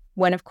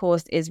 when, of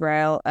course,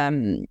 Israel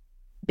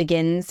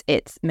begins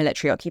its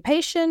military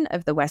occupation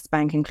of the West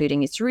Bank,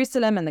 including East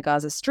Jerusalem and the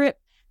Gaza Strip.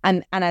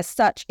 And as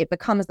such, it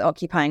becomes the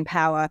occupying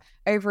power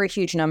over a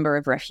huge number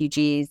of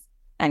refugees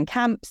and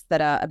camps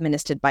that are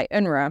administered by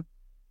UNRWA.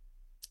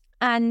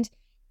 And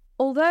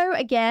although,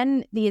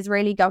 again, the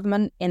Israeli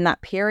government in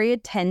that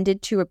period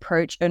tended to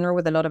approach UNRWA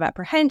with a lot of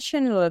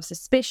apprehension, a lot of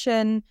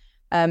suspicion,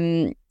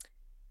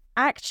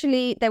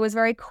 Actually, there was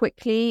very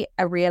quickly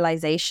a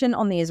realization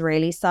on the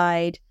Israeli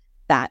side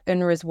that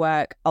UNRWA's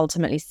work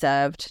ultimately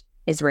served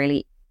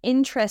Israeli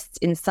interests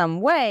in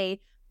some way,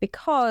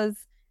 because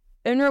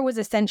UNRWA was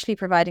essentially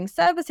providing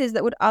services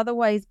that would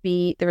otherwise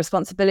be the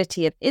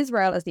responsibility of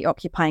Israel as the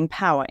occupying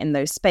power in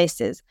those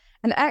spaces.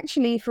 And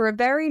actually, for a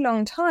very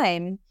long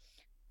time,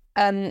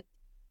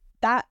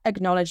 that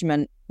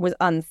acknowledgement was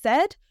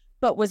unsaid,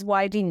 but was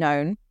widely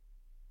known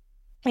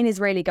in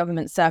Israeli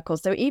government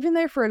circles. So even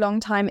though for a long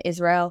time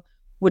Israel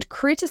would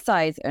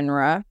criticize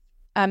UNRWA,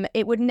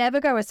 it would never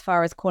go as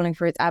far as calling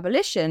for its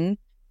abolition,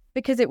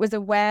 because it was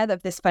aware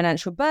of this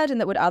financial burden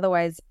that would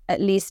otherwise,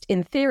 at least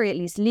in theory, at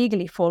least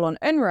legally, fall on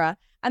UNRWA.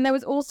 And there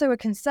was also a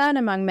concern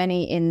among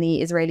many in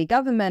the Israeli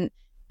government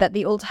that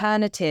the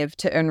alternative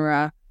to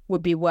UNRWA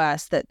would be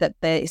worse, that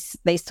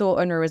they saw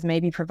UNRWA as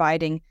maybe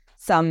providing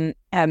some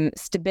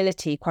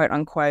stability, quote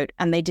unquote,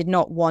 and they did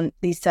not want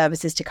these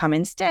services to come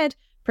instead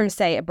from,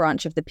 say, a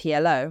branch of the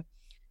PLO.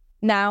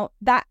 Now,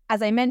 that,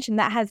 as I mentioned,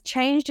 that has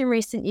changed in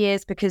recent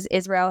years because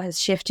Israel has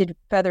shifted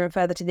further and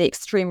further to the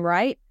extreme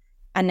right,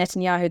 and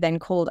Netanyahu then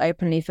called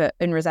openly for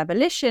UNRWA's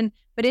abolition.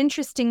 But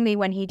interestingly,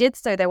 when he did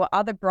so, there were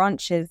other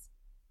branches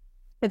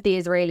of the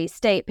Israeli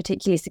state,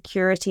 particularly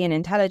security and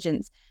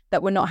intelligence,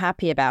 that were not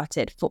happy about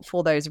it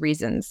for those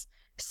reasons.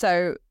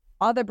 So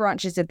other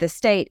branches of the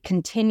state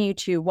continue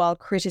to, while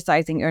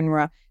criticizing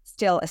UNRWA,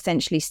 still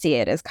essentially see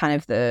it as kind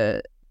of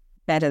the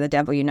better the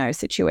devil you know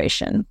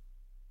situation.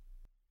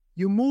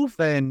 You move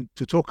then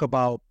to talk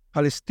about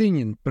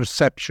Palestinian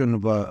perception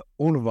of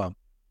UNRWA.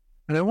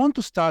 And I want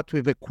to start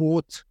with a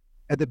quote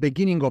at the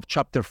beginning of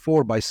chapter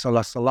 4 by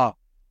Salah Salah.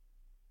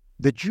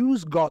 The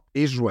Jews got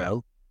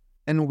Israel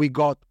and we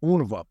got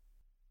UNRWA.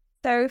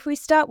 So if we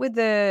start with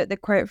the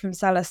quote from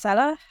Salah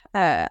Salah,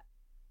 I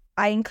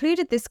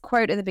included this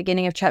quote at the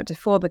beginning of chapter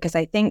 4 because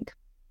I think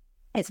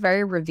it's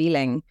very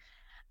revealing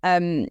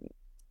on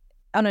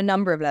a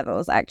number of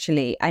levels,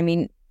 actually. I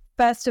mean,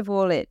 first of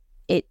all, it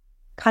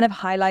kind of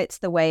highlights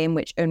the way in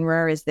which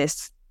UNRWA is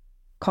this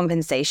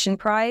compensation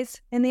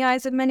prize in the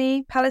eyes of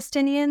many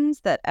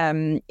Palestinians, that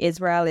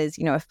Israel is,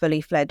 a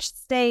fully fledged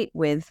state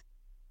with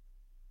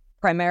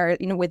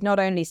primarily, with not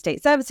only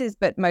state services,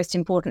 but most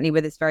importantly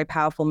with its very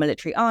powerful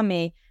military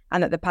army,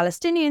 and that the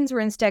Palestinians were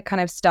instead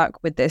kind of stuck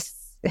with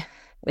this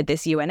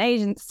UN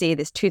agency,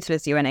 this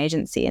toothless UN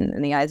agency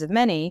in the eyes of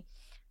many.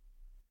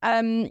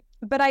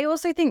 But I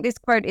also think this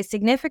quote is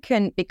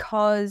significant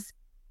because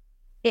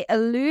it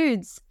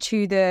alludes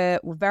to the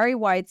very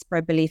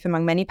widespread belief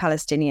among many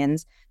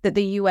Palestinians that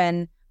the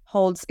UN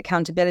holds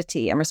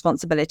accountability and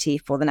responsibility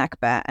for the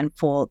Nakba and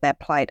for their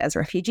plight as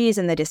refugees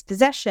and their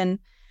dispossession.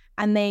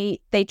 And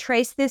they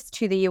trace this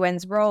to the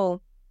UN's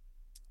role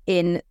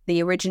in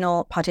the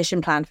original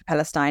partition plan for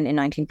Palestine in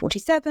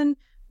 1947,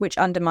 which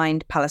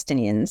undermined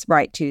Palestinians'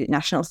 right to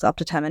national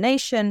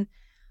self-determination,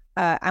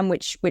 and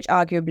which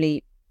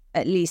arguably,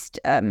 at least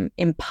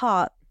in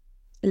part,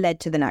 led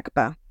to the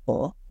Nakba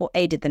or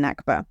aided the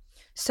Nakba.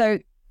 So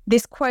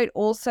this quote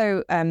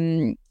also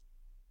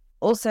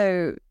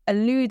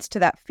alludes to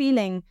that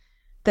feeling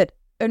that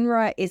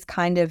UNRWA is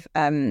kind of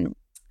a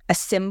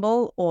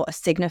symbol or a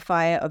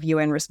signifier of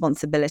UN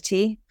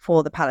responsibility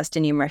for the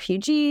Palestinian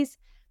refugees,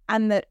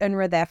 and that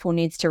UNRWA therefore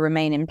needs to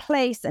remain in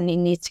place and it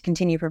needs to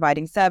continue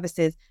providing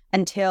services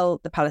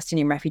until the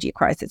Palestinian refugee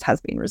crisis has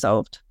been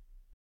resolved.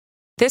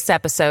 This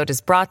episode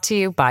is brought to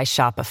you by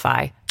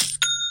Shopify.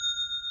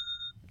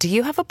 Do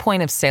you have a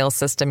point of sale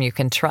system you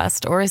can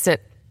trust, or is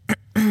it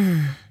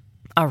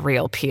a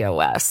real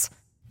POS?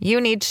 You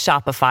need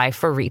Shopify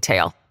for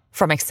retail.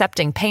 From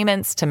accepting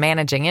payments to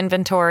managing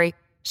inventory,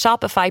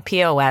 Shopify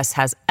POS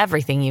has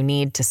everything you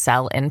need to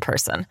sell in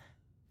person.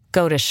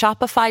 Go to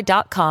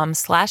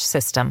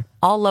shopify.com/system,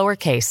 all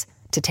lowercase,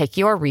 to take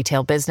your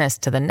retail business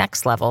to the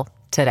next level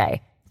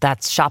today.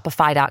 That's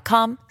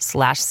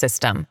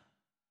shopify.com/system.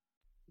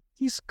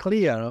 It's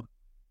clear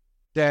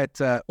that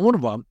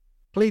UNRWA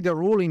played a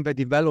role in the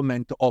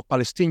development of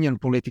Palestinian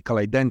political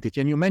identity,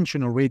 and you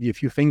mentioned already a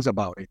few things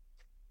about it.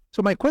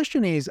 So my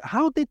question is,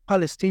 how did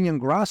Palestinian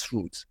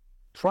grassroots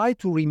try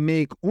to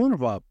remake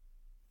UNRWA,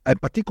 and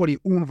particularly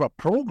UNRWA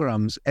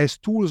programs, as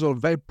tools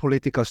of their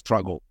political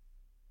struggle?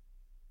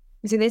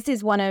 So this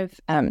is one of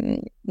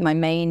my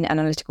main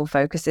analytical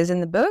focuses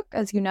in the book,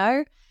 as you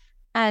know.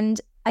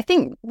 And I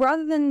think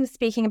rather than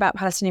speaking about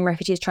Palestinian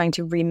refugees trying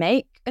to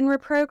remake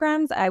UNRWA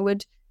programs,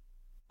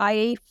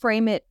 I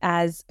frame it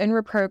as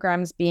UNRWA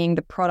programs being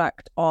the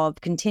product of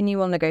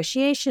continual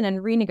negotiation and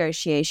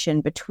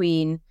renegotiation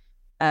between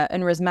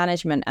UNRWA's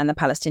management and the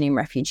Palestinian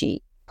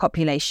refugee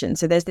population.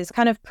 So there's this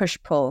kind of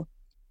push-pull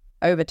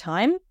over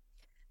time.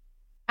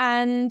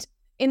 And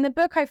in the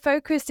book, I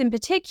focus in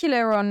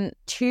particular on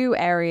two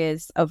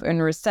areas of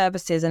UNRWA's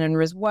services and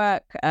UNRWA's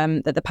work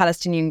that the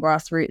Palestinian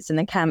grassroots in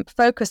the camp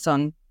focus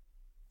on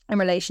in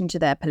relation to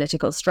their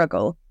political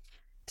struggle.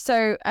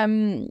 So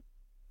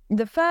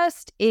the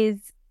first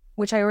is,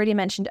 which I already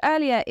mentioned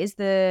earlier, is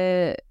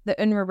the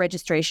UNRWA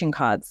registration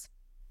cards,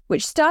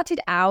 which started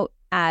out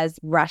as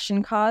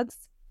ration cards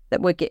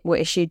that were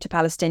issued to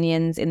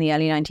Palestinians in the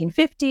early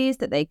 1950s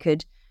that they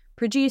could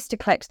produce to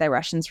collect their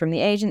rations from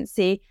the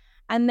agency.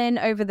 And then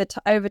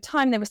over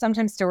time, they were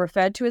sometimes still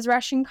referred to as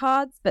ration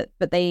cards, but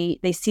they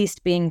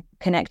ceased being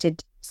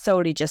connected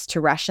solely just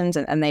to rations,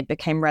 and they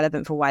became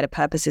relevant for wider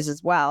purposes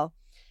as well.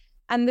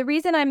 And the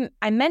reason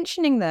I'm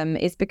mentioning them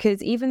is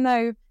because even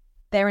though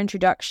their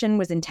introduction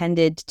was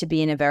intended to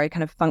be in a very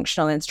kind of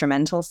functional,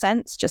 instrumental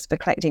sense, just for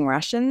collecting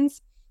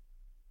rations,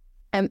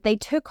 they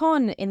took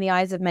on, in the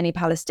eyes of many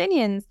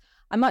Palestinians,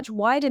 a much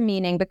wider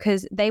meaning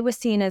because they were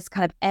seen as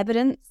kind of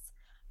evidence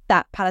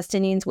that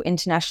Palestinians were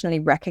internationally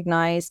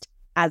recognized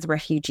as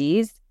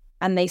refugees.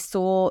 And they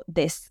saw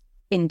this,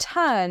 in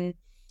turn,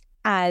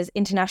 as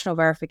international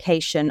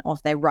verification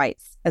of their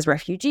rights as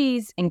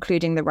refugees,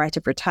 including the right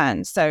of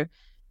return. So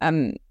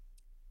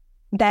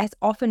there's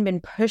often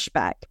been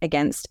pushback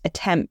against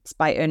attempts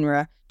by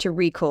UNRWA to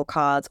recall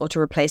cards or to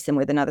replace them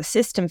with another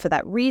system for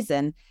that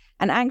reason.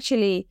 And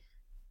actually,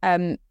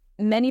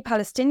 many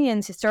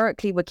Palestinians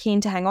historically were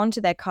keen to hang on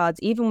to their cards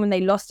even when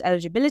they lost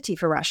eligibility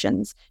for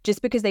rations,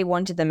 just because they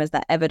wanted them as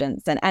that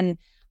evidence. And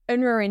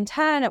UNRWA, in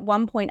turn, at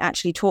one point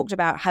actually talked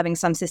about having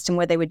some system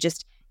where they would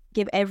just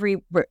give every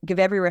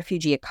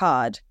refugee a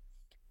card,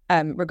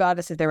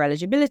 regardless of their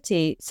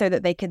eligibility, so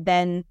that they could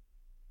then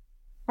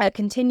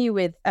continue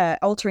with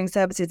altering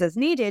services as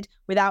needed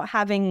without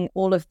having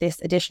all of this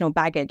additional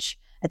baggage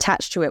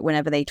attached to it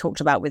whenever they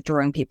talked about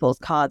withdrawing people's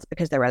cards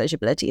because their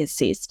eligibility has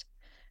ceased.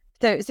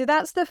 So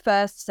that's the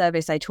first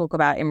service I talk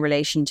about in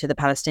relation to the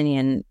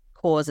Palestinian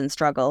cause and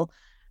struggle.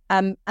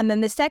 And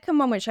then the second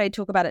one, which I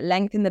talk about at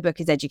length in the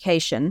book, is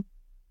education.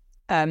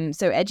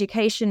 So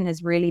education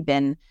has really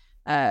been,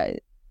 I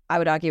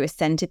would argue, a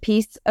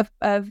centerpiece of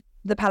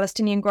the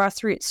Palestinian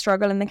grassroots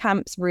struggle in the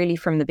camps, really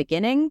from the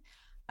beginning.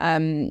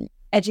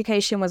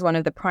 Education was one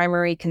of the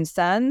primary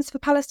concerns for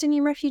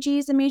Palestinian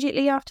refugees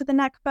immediately after the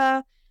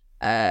Nakba.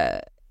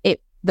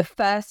 The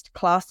first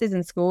classes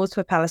in schools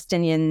for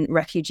Palestinian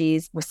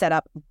refugees were set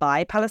up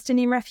by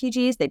Palestinian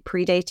refugees. They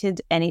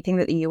predated anything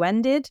that the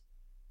UN did.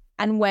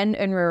 And when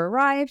UNRWA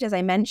arrived, as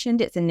I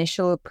mentioned, its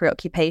initial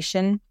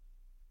preoccupation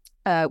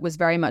was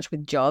very much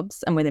with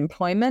jobs and with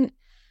employment.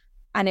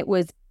 And it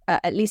was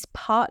at least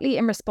partly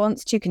in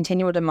response to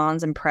continual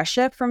demands and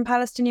pressure from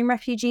Palestinian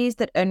refugees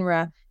that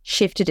UNRWA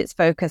shifted its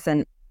focus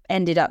and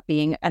ended up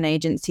being an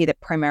agency that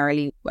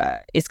primarily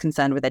is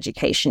concerned with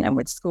education and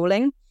with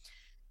schooling.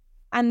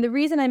 And the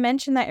reason I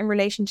mention that in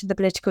relation to the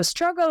political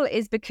struggle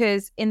is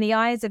because in the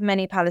eyes of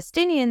many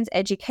Palestinians,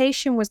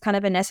 education was kind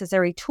of a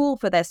necessary tool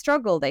for their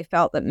struggle. They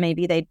felt that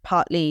maybe they'd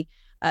partly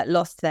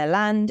lost their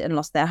land and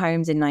lost their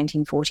homes in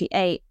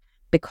 1948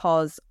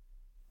 because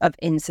of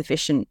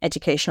insufficient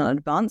educational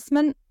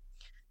advancement.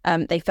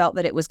 They felt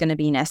that it was going to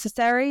be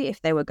necessary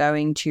if they were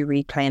going to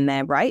reclaim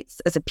their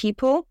rights as a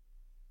people.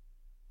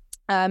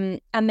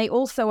 And they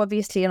also,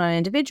 obviously, on an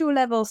individual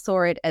level,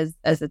 saw it as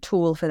a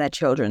tool for their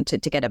children to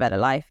get a better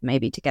life,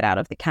 maybe to get out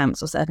of the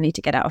camps or certainly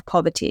to get out of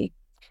poverty.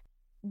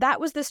 That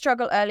was the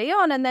struggle early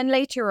on. And then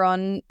later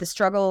on, the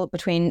struggle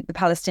between the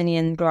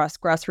Palestinian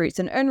grassroots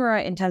and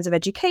UNRWA in terms of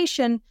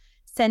education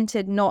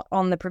centered not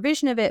on the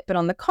provision of it, but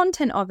on the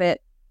content of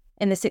it.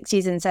 In the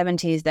 60s and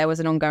 70s, there was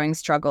an ongoing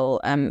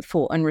struggle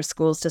for UNRWA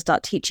schools to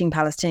start teaching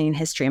Palestinian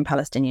history and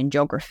Palestinian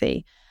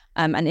geography.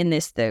 And in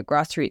this, the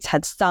grassroots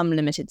had some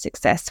limited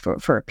success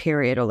for a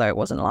period, although it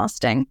wasn't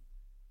lasting.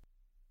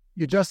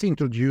 You just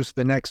introduced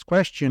the next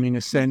question, in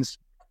a sense,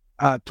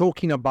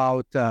 talking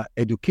about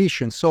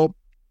education. So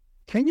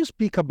can you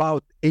speak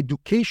about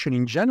education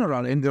in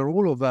general and the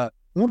role of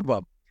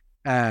UNRWA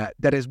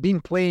that has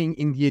been playing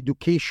in the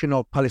education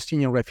of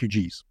Palestinian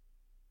refugees?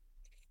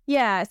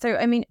 Yeah, so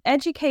I mean,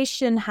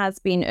 education has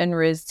been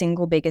UNRWA's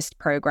single biggest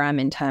program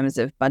in terms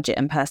of budget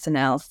and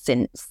personnel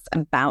since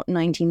about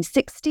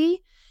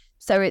 1960.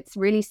 So it's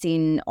really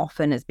seen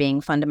often as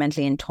being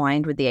fundamentally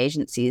entwined with the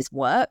agency's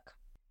work.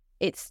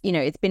 It's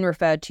been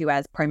referred to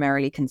as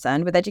primarily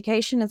concerned with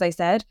education, as I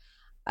said.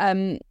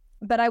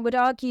 But I would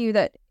argue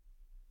that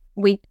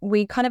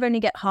we kind of only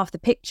get half the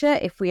picture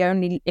if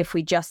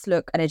we just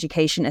look at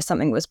education as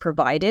something that was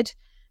provided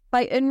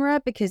by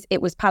UNRWA, because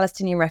it was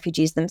Palestinian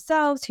refugees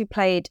themselves who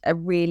played a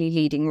really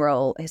leading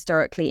role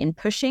historically in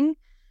pushing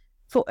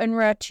for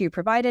UNRWA to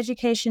provide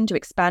education, to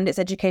expand its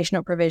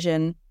educational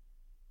provision,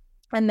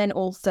 and then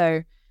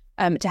also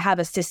to have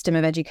a system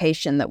of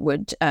education that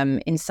would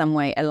in some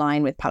way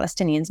align with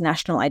Palestinians'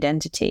 national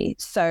identity.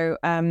 So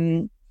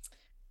even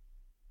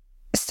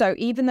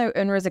though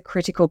UNRWA is a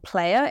critical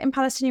player in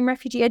Palestinian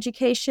refugee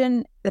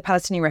education, the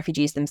Palestinian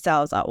refugees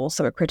themselves are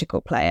also a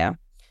critical player.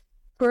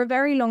 For a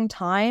very long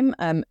time,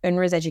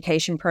 UNRWA's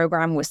education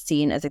program was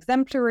seen as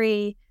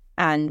exemplary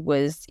and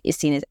is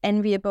seen as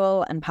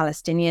enviable, and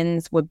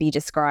Palestinians would be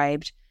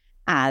described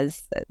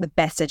as the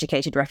best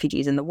educated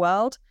refugees in the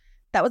world.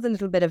 That was a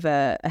little bit of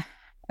a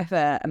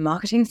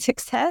marketing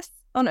success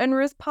on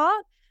UNRWA's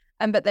part,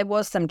 but there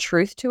was some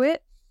truth to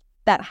it.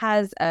 That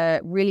has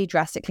really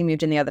drastically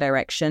moved in the other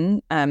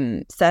direction,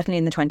 certainly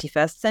in the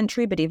 21st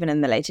century, but even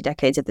in the later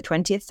decades of the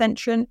 20th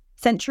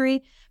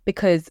century,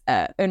 because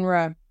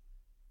UNRWA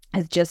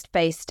has just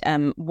faced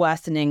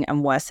worsening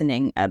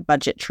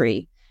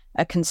budgetary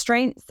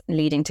constraints,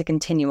 leading to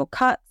continual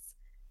cuts.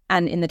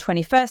 And in the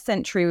 21st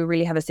century, we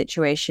really have a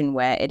situation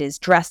where it is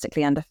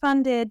drastically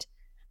underfunded,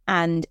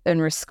 and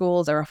UNRWA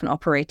schools are often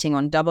operating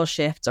on double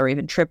shifts or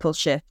even triple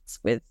shifts,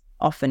 with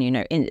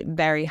often,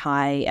 very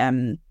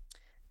high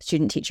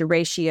student-teacher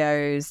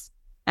ratios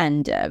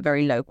and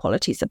very low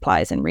quality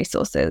supplies and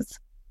resources.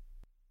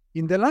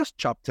 In the last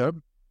chapter,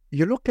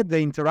 you look at the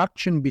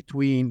interaction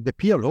between the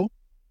PLO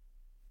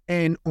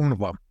and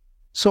UNRWA.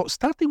 So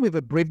starting with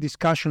a brief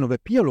discussion of the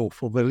PLO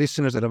for the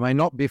listeners that might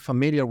not be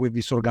familiar with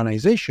this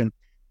organization,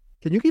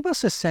 can you give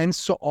us a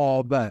sense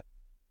of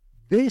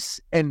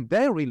this and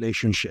their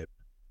relationship?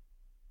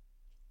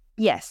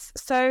 Yes.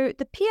 So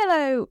the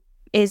PLO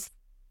is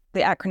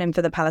the acronym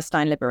for the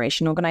Palestine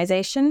Liberation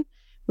Organization,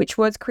 which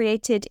was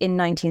created in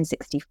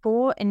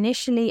 1964,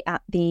 initially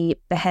at the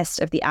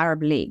behest of the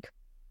Arab League.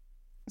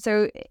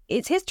 So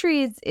its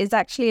history is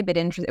actually a bit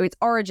interesting. Its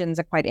origins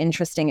are quite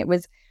interesting. It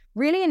was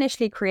really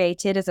initially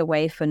created as a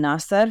way for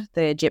Nasser,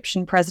 the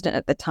Egyptian president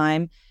at the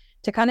time,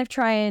 to kind of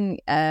try and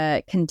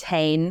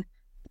contain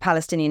the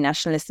Palestinian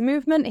nationalist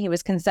movement. He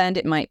was concerned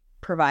it might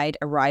provide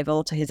a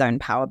rival to his own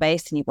power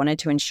base, and he wanted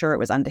to ensure it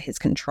was under his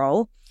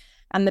control.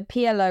 And the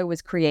PLO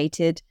was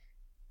created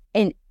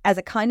as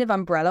a kind of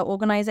umbrella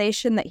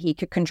organization that he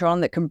could control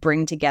and that can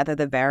bring together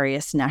the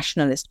various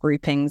nationalist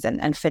groupings and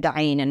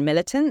feda'in and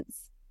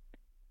militants.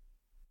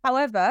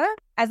 However,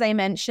 as I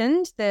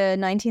mentioned, the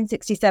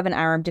 1967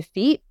 Arab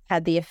defeat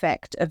had the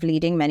effect of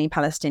leading many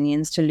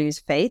Palestinians to lose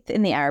faith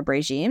in the Arab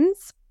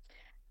regimes.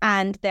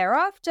 And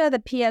thereafter, the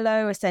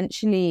PLO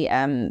essentially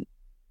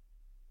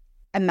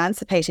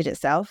emancipated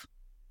itself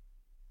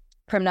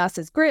from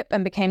Nasser's grip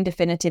and became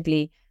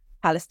definitively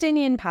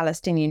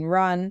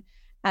Palestinian-run.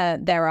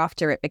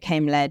 Thereafter, it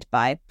became led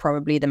by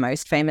probably the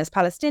most famous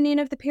Palestinian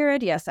of the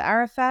period, Yasser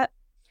Arafat.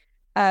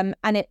 And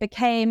it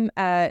became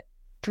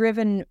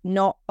driven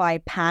not by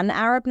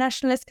pan-Arab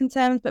nationalist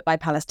concerns, but by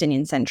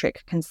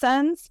Palestinian-centric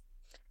concerns.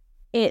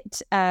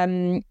 It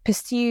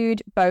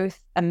pursued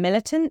both a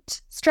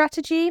militant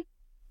strategy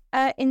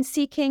in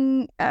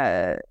seeking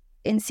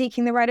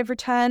the right of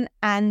return,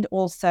 and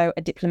also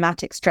a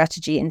diplomatic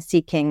strategy in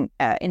seeking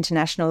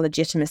international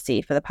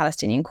legitimacy for the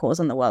Palestinian cause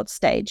on the world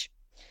stage.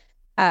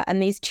 And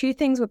these two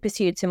things were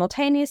pursued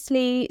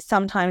simultaneously,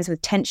 sometimes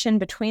with tension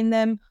between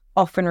them,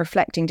 often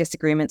reflecting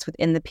disagreements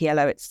within the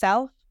PLO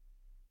itself.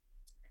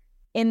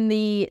 In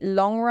the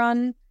long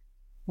run,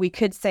 we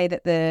could say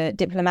that the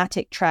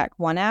diplomatic track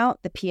won out.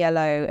 The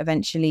PLO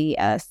eventually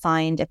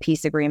signed a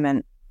peace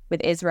agreement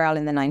with Israel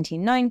in the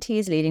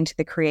 1990s, leading to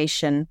the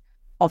creation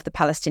of the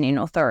Palestinian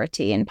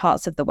Authority in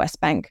parts of the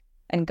West Bank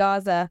and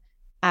Gaza.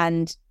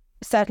 And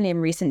certainly in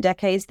recent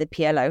decades, the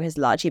PLO has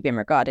largely been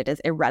regarded as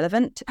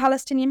irrelevant to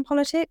Palestinian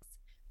politics.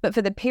 But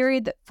for the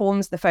period that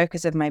forms the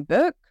focus of my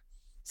book,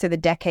 so the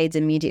decades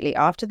immediately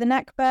after the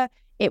Nakba,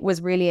 it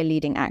was really a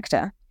leading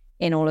actor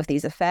in all of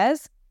these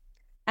affairs.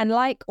 And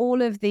like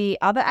all of the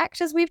other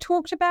actors we've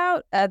talked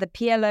about, the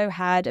PLO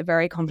had a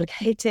very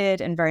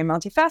complicated and very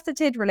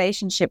multifaceted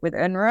relationship with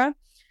UNRWA.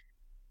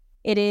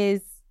 It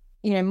is,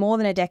 more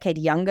than a decade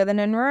younger than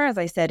UNRWA. As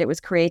I said, it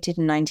was created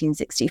in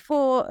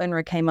 1964.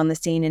 UNRWA came on the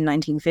scene in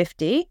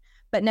 1950.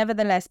 But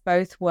nevertheless,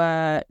 both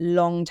were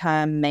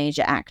long-term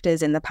major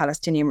actors in the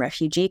Palestinian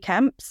refugee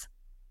camps.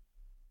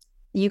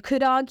 You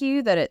could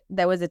argue that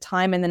there was a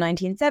time in the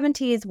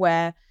 1970s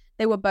where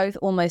they were both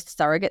almost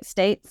surrogate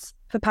states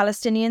for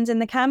Palestinians in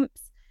the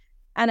camps.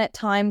 And at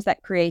times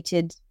that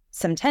created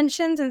some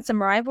tensions and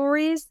some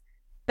rivalries,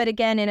 but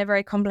again, in a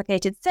very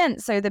complicated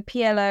sense. So the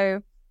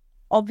PLO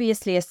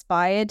obviously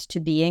aspired to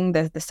being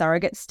the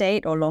surrogate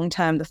state, or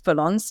long-term the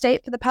full-on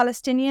state for the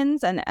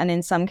Palestinians. And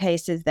in some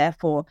cases,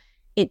 therefore,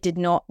 it did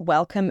not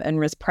welcome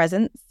UNRWA's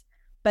presence,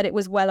 but it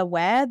was well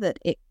aware that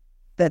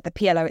the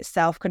PLO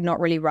itself could not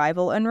really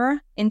rival UNRWA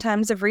in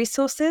terms of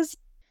resources.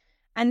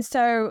 And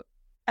so,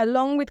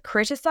 along with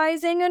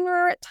criticizing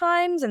UNRWA at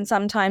times and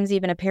sometimes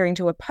even appearing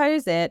to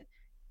oppose it,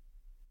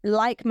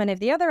 like many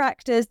of the other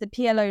actors, the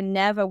PLO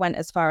never went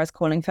as far as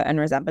calling for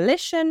UNRWA's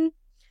abolition.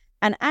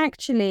 And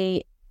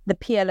actually, the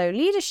PLO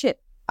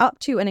leadership, up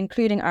to and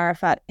including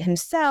Arafat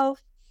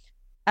himself,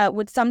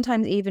 would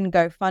sometimes even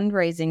go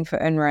fundraising for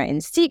UNRWA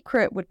in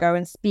secret, would go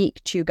and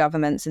speak to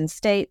governments and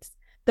states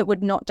that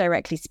would not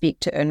directly speak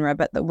to UNRWA,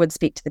 but that would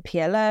speak to the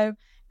PLO.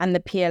 And the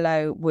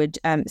PLO would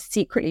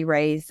secretly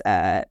raise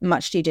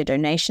much-needed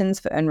donations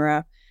for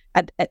UNRWA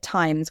at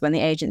times when the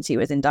agency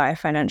was in dire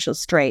financial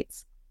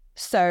straits.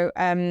 So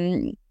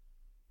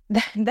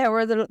there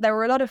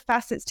were a lot of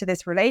facets to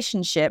this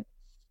relationship.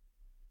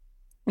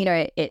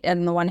 It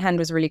on the one hand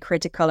was really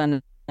critical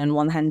and on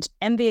one hand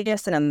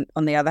envious, and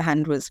on the other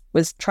hand was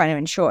trying to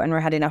ensure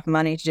UNRWA had enough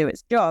money to do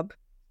its job.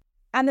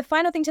 And the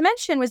final thing to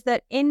mention was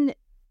that in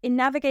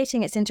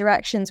navigating its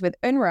interactions with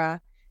UNRWA,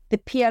 the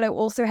PLO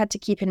also had to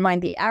keep in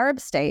mind the Arab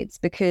states,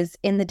 because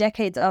in the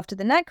decades after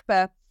the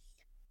Nakba,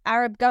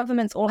 Arab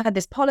governments all had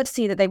this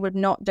policy that they would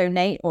not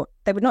donate to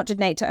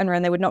UNRWA,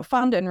 and they would not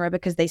fund UNRWA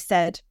because they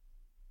said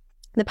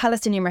the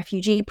Palestinian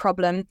refugee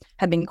problem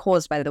had been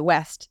caused by the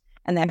West,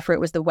 and therefore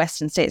it was the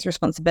Western state's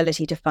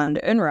responsibility to fund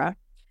UNRWA.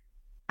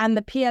 And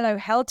the PLO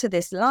held to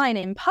this line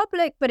in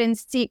public, but in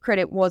secret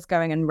it was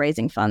going and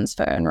raising funds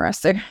for UNRWA.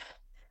 So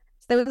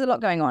there was a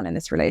lot going on in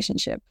this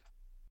relationship.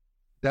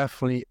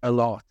 Definitely a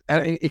lot.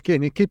 And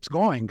it keeps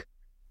going,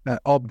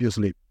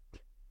 obviously.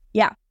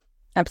 Yeah,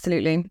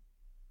 absolutely.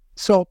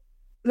 So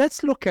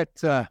let's look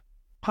at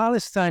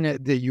Palestine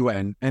at the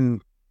UN.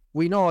 And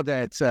we know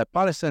that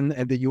Palestine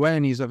at the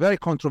UN is a very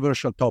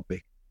controversial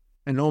topic.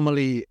 And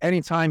normally,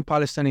 anytime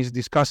Palestine is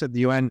discussed at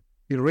the UN,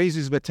 it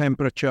raises the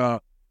temperature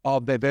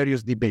of the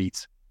various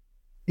debates.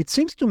 It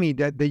seems to me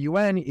that the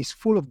UN is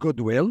full of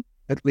goodwill,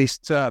 at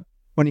least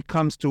when it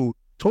comes to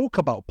talk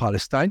about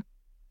Palestine,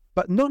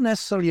 but not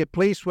necessarily a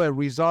place where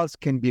results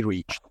can be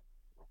reached.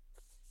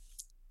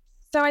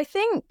 So I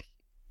think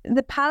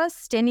the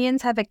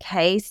Palestinians have a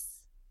case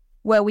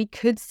where we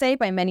could say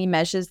by many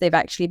measures they've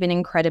actually been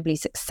incredibly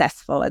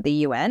successful at the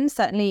UN,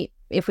 certainly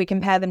if we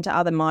compare them to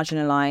other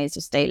marginalized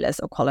or stateless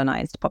or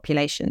colonized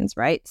populations,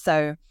 right?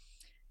 So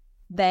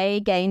they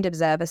gained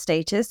observer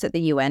status at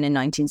the UN in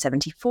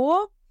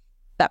 1974.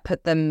 That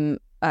put them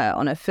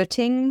on a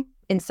footing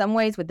in some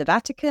ways with the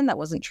Vatican. That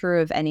wasn't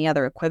true of any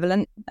other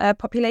equivalent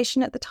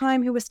population at the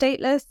time who were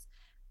stateless.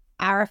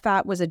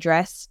 Arafat was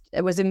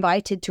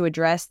invited to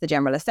address the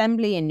General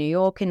Assembly in New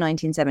York in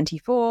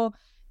 1974.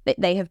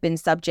 They have been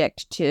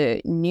subject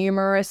to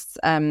numerous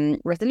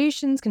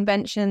resolutions,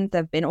 conventions.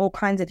 There have been all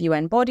kinds of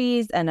UN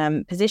bodies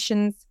and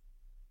positions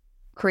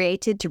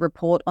created to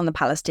report on the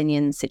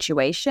Palestinian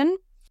situation.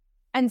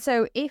 And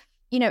so if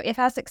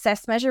our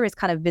success measure is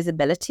kind of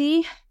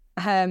visibility,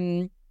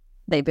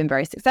 they've been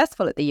very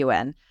successful at the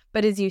UN.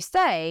 But as you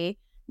say,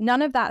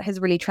 none of that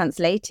has really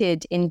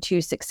translated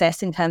into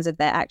success in terms of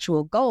their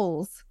actual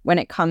goals when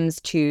it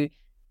comes to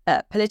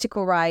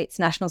political rights,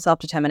 national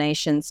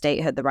self-determination,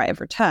 statehood, the right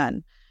of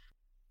return.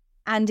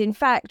 And in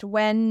fact,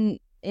 in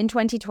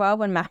 2012,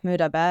 when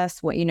Mahmoud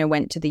Abbas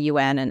went to the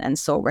UN and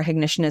sought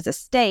recognition as a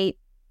state,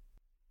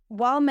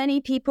 while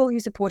many people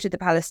who supported the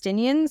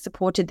Palestinians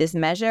supported this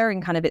measure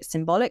in kind of its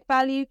symbolic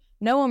value,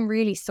 no one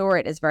really saw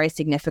it as very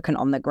significant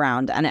on the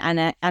ground. And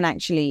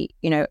actually,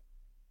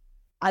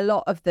 a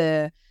lot of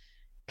the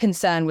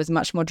concern was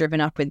much more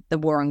driven up with the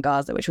war on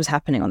Gaza, which was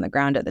happening on the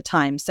ground at the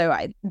time. So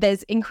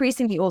there's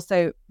increasingly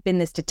also been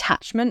this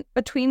detachment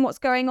between what's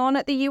going on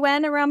at the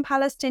UN around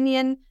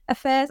Palestinian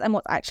affairs and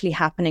what's actually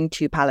happening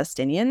to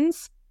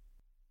Palestinians.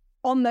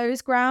 On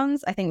those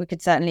grounds, I think we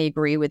could certainly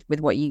agree with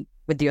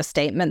your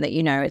statement that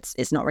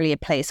it's not really a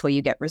place where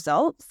you get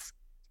results.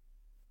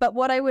 But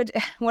what I would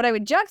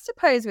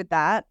juxtapose with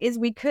that is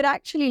we could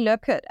actually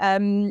look at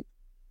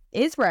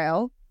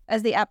Israel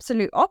as the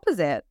absolute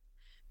opposite,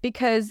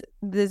 because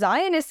the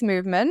Zionist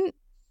movement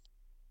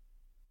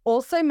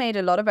also made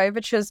a lot of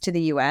overtures to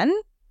the UN.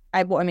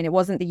 It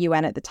wasn't the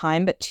UN at the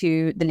time, but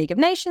to the League of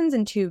Nations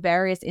and to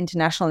various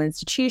international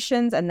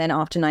institutions, and then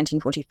after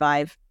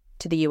 1945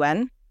 to the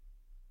UN.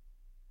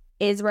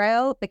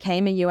 Israel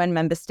became a UN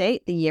member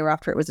state the year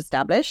after it was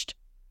established.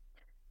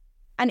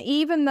 And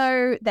even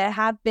though there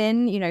have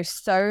been,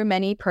 so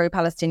many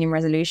pro-Palestinian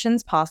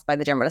resolutions passed by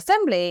the General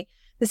Assembly,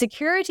 the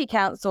Security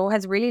Council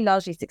has really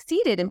largely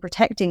succeeded in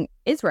protecting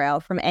Israel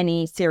from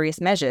any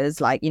serious measures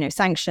like,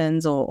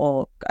 sanctions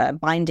or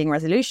binding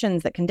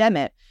resolutions that condemn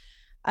it.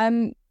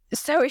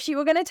 So if you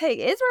were going to take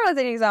Israel as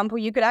an example,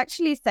 you could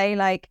actually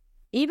say,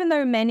 even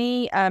though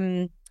many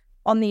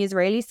on the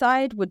Israeli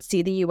side would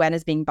see the UN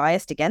as being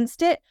biased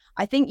against it,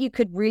 I think you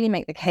could really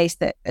make the case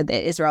that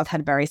Israel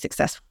had very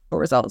successful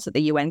results at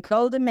the UN.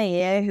 Golda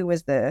Meir, who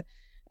was the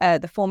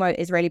former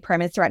Israeli prime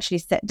minister,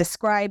 actually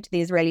described the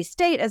Israeli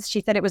state as,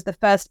 she said, it was the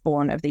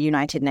firstborn of the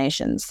United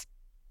Nations.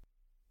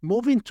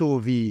 Moving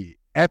to the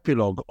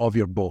epilogue of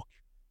your book,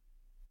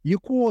 you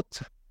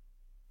quote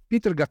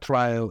Peter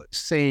Gatrell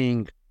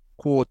saying,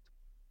 quote,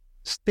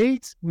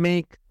 "States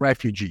make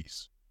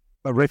refugees,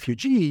 but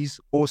refugees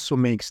also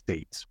make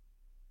states."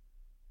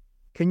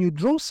 Can you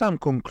draw some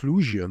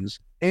conclusions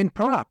and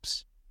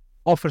perhaps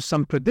offer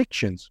some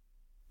predictions,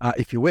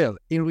 if you will,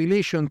 in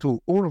relation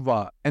to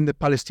UNRWA and the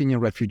Palestinian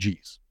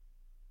refugees?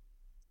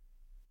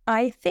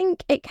 I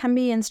think it can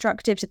be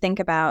instructive to think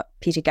about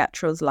Peter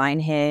Gatrell's line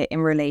here in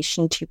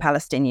relation to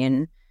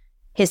Palestinian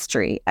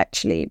history,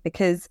 actually,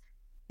 because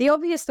the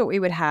obvious thought we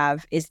would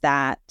have is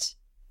that,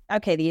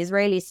 okay, the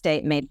Israeli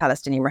state made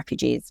Palestinian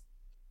refugees,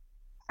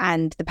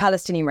 and the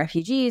Palestinian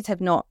refugees have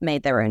not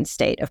made their own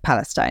state of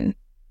Palestine.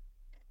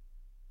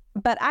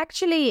 But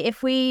actually,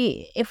 if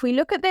we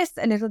look at this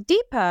a little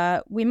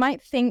deeper, we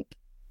might think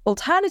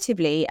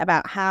alternatively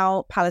about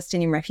how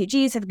Palestinian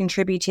refugees have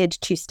contributed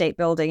to state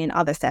building in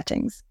other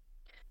settings.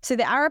 So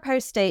the Arab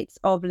host states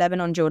of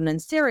Lebanon, Jordan,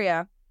 and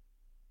Syria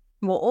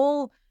were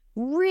all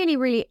really,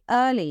 really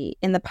early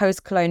in the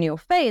post-colonial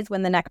phase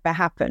when the Nakba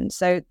happened.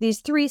 So these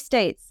three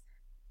states,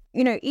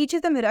 each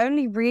of them had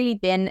only really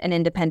been an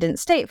independent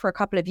state for a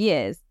couple of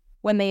years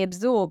when they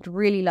absorbed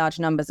really large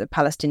numbers of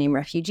Palestinian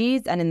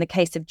refugees. And in the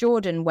case of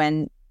Jordan,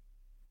 when,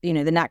 the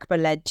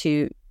Nakba led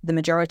to the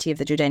majority of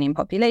the Jordanian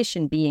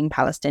population being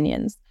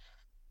Palestinians.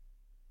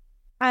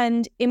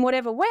 And in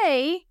whatever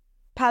way,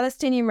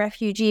 Palestinian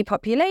refugee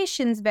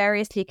populations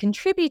variously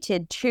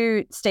contributed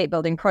to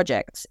state-building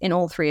projects in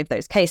all three of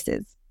those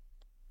cases.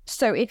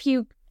 So if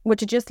you were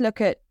to just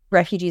look at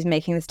refugees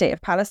making the state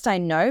of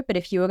Palestine, no. But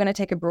if you were going to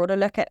take a broader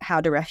look at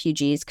how do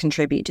refugees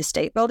contribute to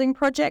state-building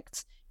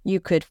projects, you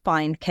could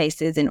find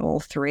cases in all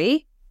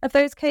three of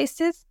those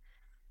cases.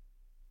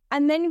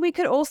 And then we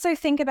could also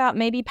think about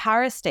maybe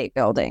para-state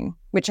building,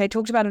 which I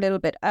talked about a little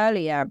bit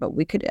earlier, but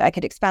I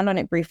could expand on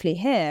it briefly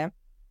here.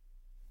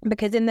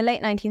 Because in the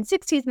late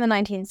 1960s and the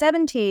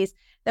 1970s,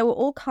 there were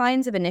all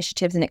kinds of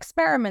initiatives and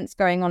experiments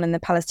going on in the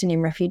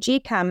Palestinian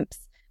refugee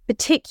camps,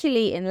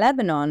 particularly in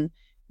Lebanon,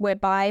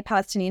 whereby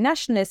Palestinian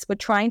nationalists were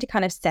trying to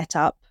kind of set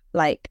up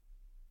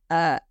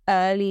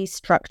early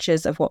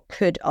structures of what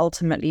could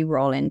ultimately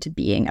roll into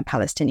being a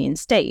Palestinian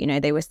state. You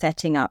know, they were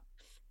setting up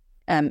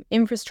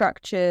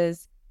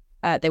infrastructures.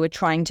 They were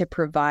trying to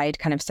provide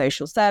kind of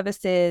social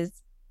services.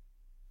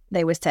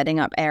 They were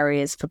setting up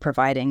areas for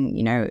providing,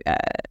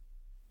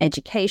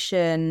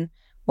 education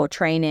or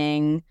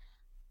training.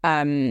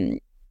 They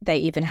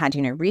even had,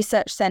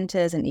 research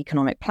centers and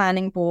economic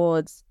planning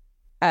boards.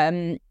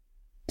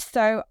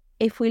 So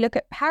if we look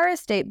at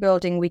para-state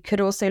building, we could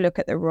also look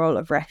at the role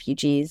of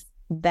refugees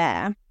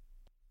there.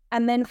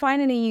 And then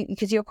finally,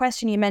 because your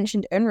question, you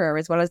mentioned UNRWA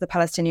as well as the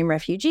Palestinian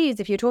refugees.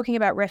 If you're talking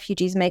about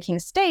refugees making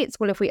states,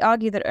 well, if we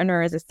argue that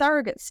UNRWA is a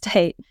surrogate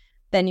state,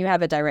 then you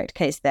have a direct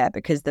case there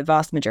because the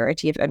vast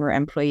majority of UNRWA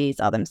employees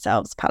are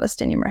themselves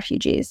Palestinian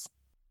refugees.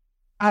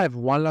 I have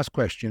one last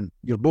question.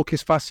 Your book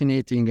is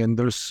fascinating and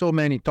there's so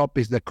many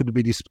topics that could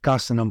be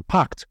discussed and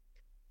unpacked.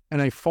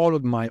 And I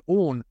followed my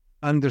own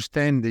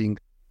understanding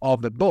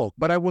of the book,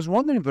 but I was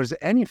wondering if there's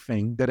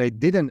anything that I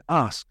didn't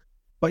ask,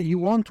 but you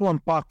want to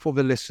unpack for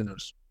the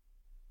listeners.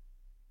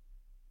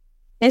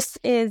 This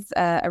is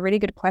a really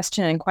good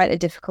question and quite a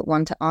difficult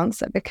one to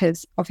answer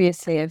because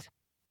obviously I've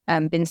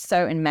been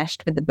so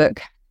enmeshed with the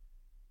book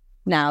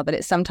now that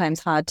it's sometimes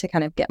hard to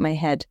kind of get my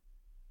head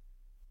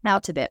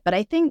out of it. But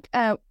I think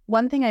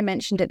one thing I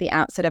mentioned at the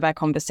outset of our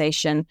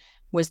conversation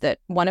was that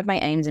one of my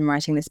aims in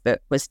writing this book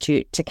was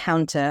to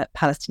counter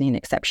Palestinian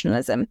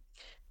exceptionalism.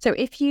 So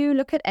if you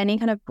look at any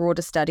kind of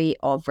broader study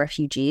of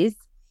refugees,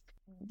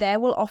 there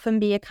will often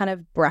be a kind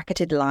of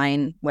bracketed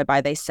line whereby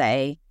they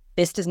say,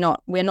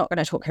 we're not going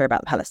to talk here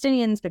about the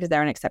Palestinians because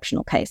they're an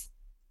exceptional case.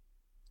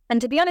 And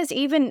to be honest,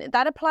 even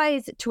that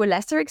applies to a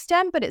lesser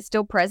extent, but it's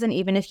still present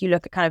even if you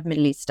look at kind of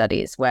Middle East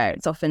studies where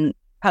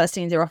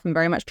Palestinians are often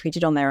very much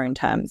treated on their own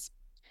terms.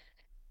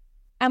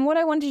 And what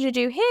I wanted to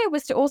do here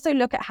was to also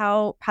look at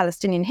how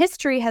Palestinian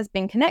history has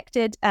been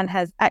connected and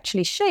has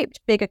actually shaped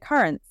bigger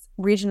currents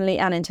regionally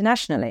and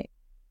internationally.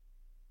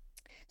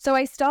 So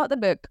I start the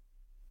book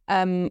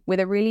with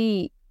a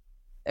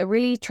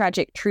really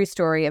tragic true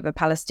story of a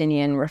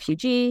Palestinian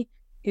refugee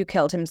who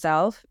killed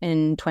himself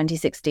in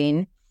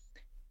 2016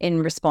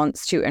 in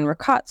response to UNRWA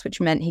cuts, which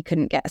meant he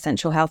couldn't get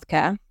essential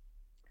healthcare.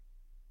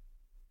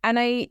 And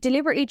I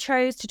deliberately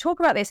chose to talk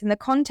about this in the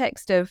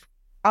context of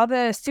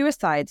other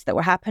suicides that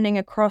were happening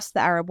across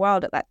the Arab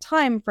world at that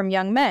time from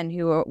young men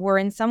who were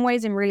in some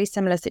ways in really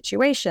similar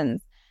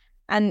situations.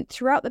 And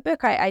throughout the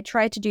book, I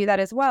tried to do that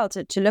as well,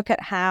 to look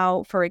at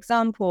how, for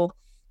example,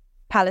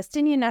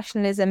 Palestinian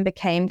nationalism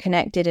became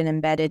connected and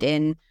embedded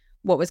in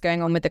what was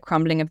going on with the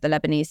crumbling of the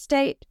Lebanese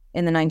state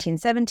in the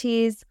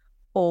 1970s,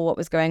 or what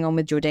was going on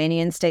with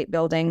Jordanian state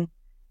building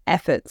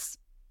efforts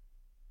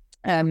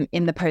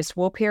in the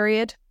post-war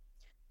period.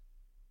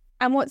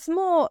 And what's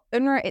more,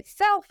 UNRWA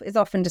itself is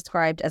often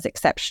described as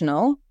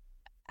exceptional.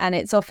 And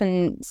it's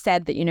often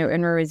said that,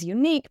 UNRWA is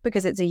unique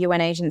because it's a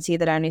UN agency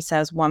that only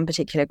serves one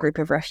particular group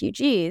of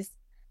refugees.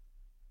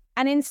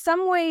 And in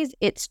some ways,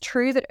 it's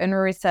true that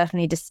UNRWA is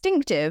certainly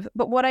distinctive.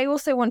 But what I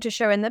also want to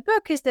show in the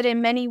book is that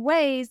in many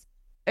ways,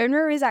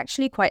 UNRWA is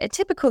actually quite a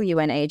typical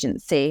UN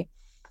agency.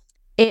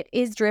 It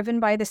is driven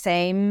by the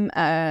same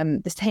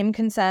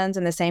concerns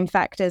and the same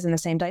factors and the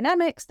same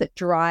dynamics that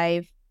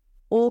drive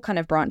all kind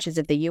of branches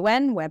of the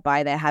UN,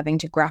 whereby they're having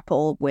to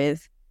grapple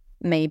with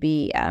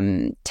maybe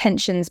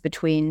tensions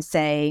between,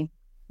 say,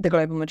 the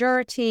global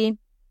majority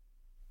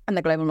and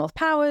the global North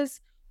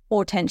powers,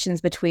 or tensions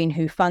between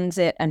who funds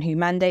it and who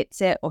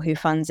mandates it, or who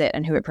funds it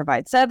and who it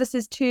provides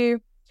services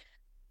to.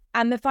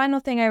 And the final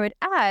thing I would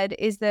add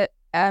is that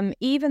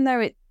even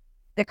though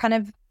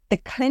the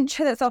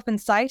clincher that's often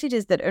cited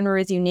is that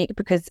UNRWA is unique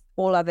because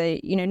no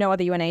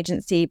other UN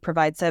agency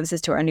provides services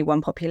to only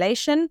one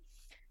population.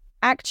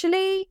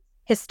 Actually,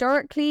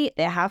 historically,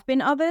 there have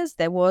been others.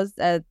 There was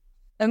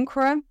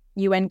UNKRA,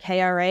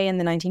 UNKRA in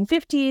the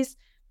 1950s,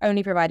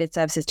 only provided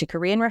services to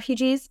Korean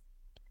refugees.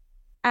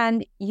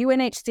 And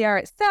UNHCR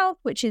itself,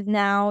 which is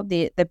now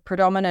the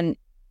predominant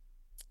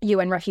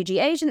UN refugee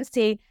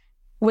agency,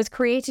 was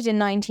created in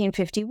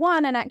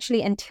 1951. And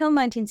actually, until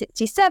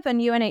 1967,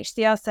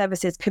 UNHCR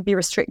services could be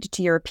restricted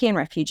to European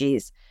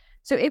refugees.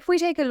 So if we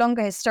take a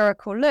longer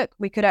historical look,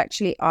 we could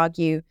actually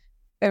argue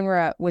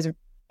UNRWA was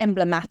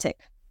emblematic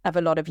of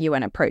a lot of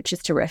UN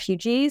approaches to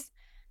refugees.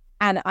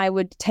 And I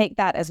would take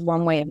that as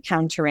one way of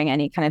countering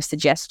any kind of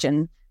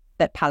suggestion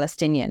that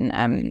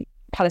Palestinian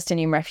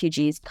Palestinian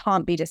refugees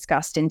can't be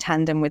discussed in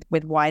tandem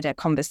with wider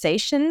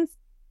conversations.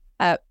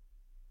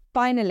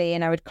 Finally,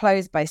 and I would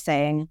close by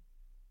saying,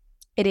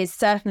 it is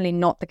certainly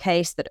not the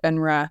case that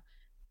UNRWA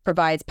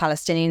provides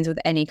Palestinians with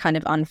any kind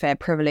of unfair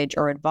privilege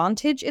or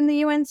advantage in the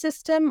UN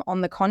system.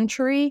 On the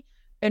contrary,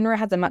 UNRWA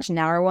has a much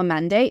narrower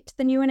mandate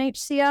than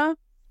UNHCR.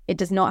 It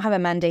does not have a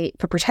mandate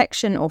for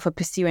protection or for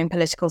pursuing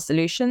political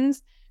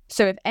solutions.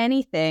 So if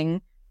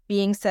anything,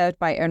 being served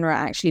by UNRWA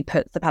actually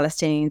puts the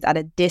Palestinians at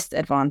a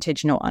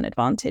disadvantage, not an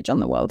advantage, on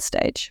the world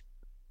stage.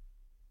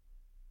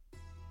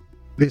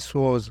 This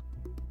was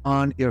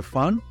Anne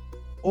Irfan,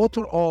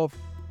 author of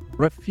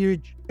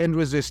Refuge and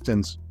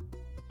Resistance,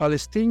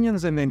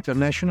 Palestinians and the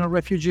International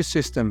Refugee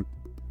System,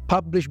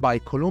 published by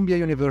Columbia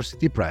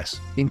University Press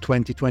in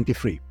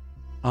 2023.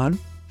 Anne,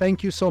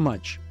 thank you so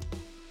much.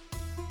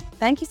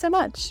 Thank you so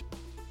much.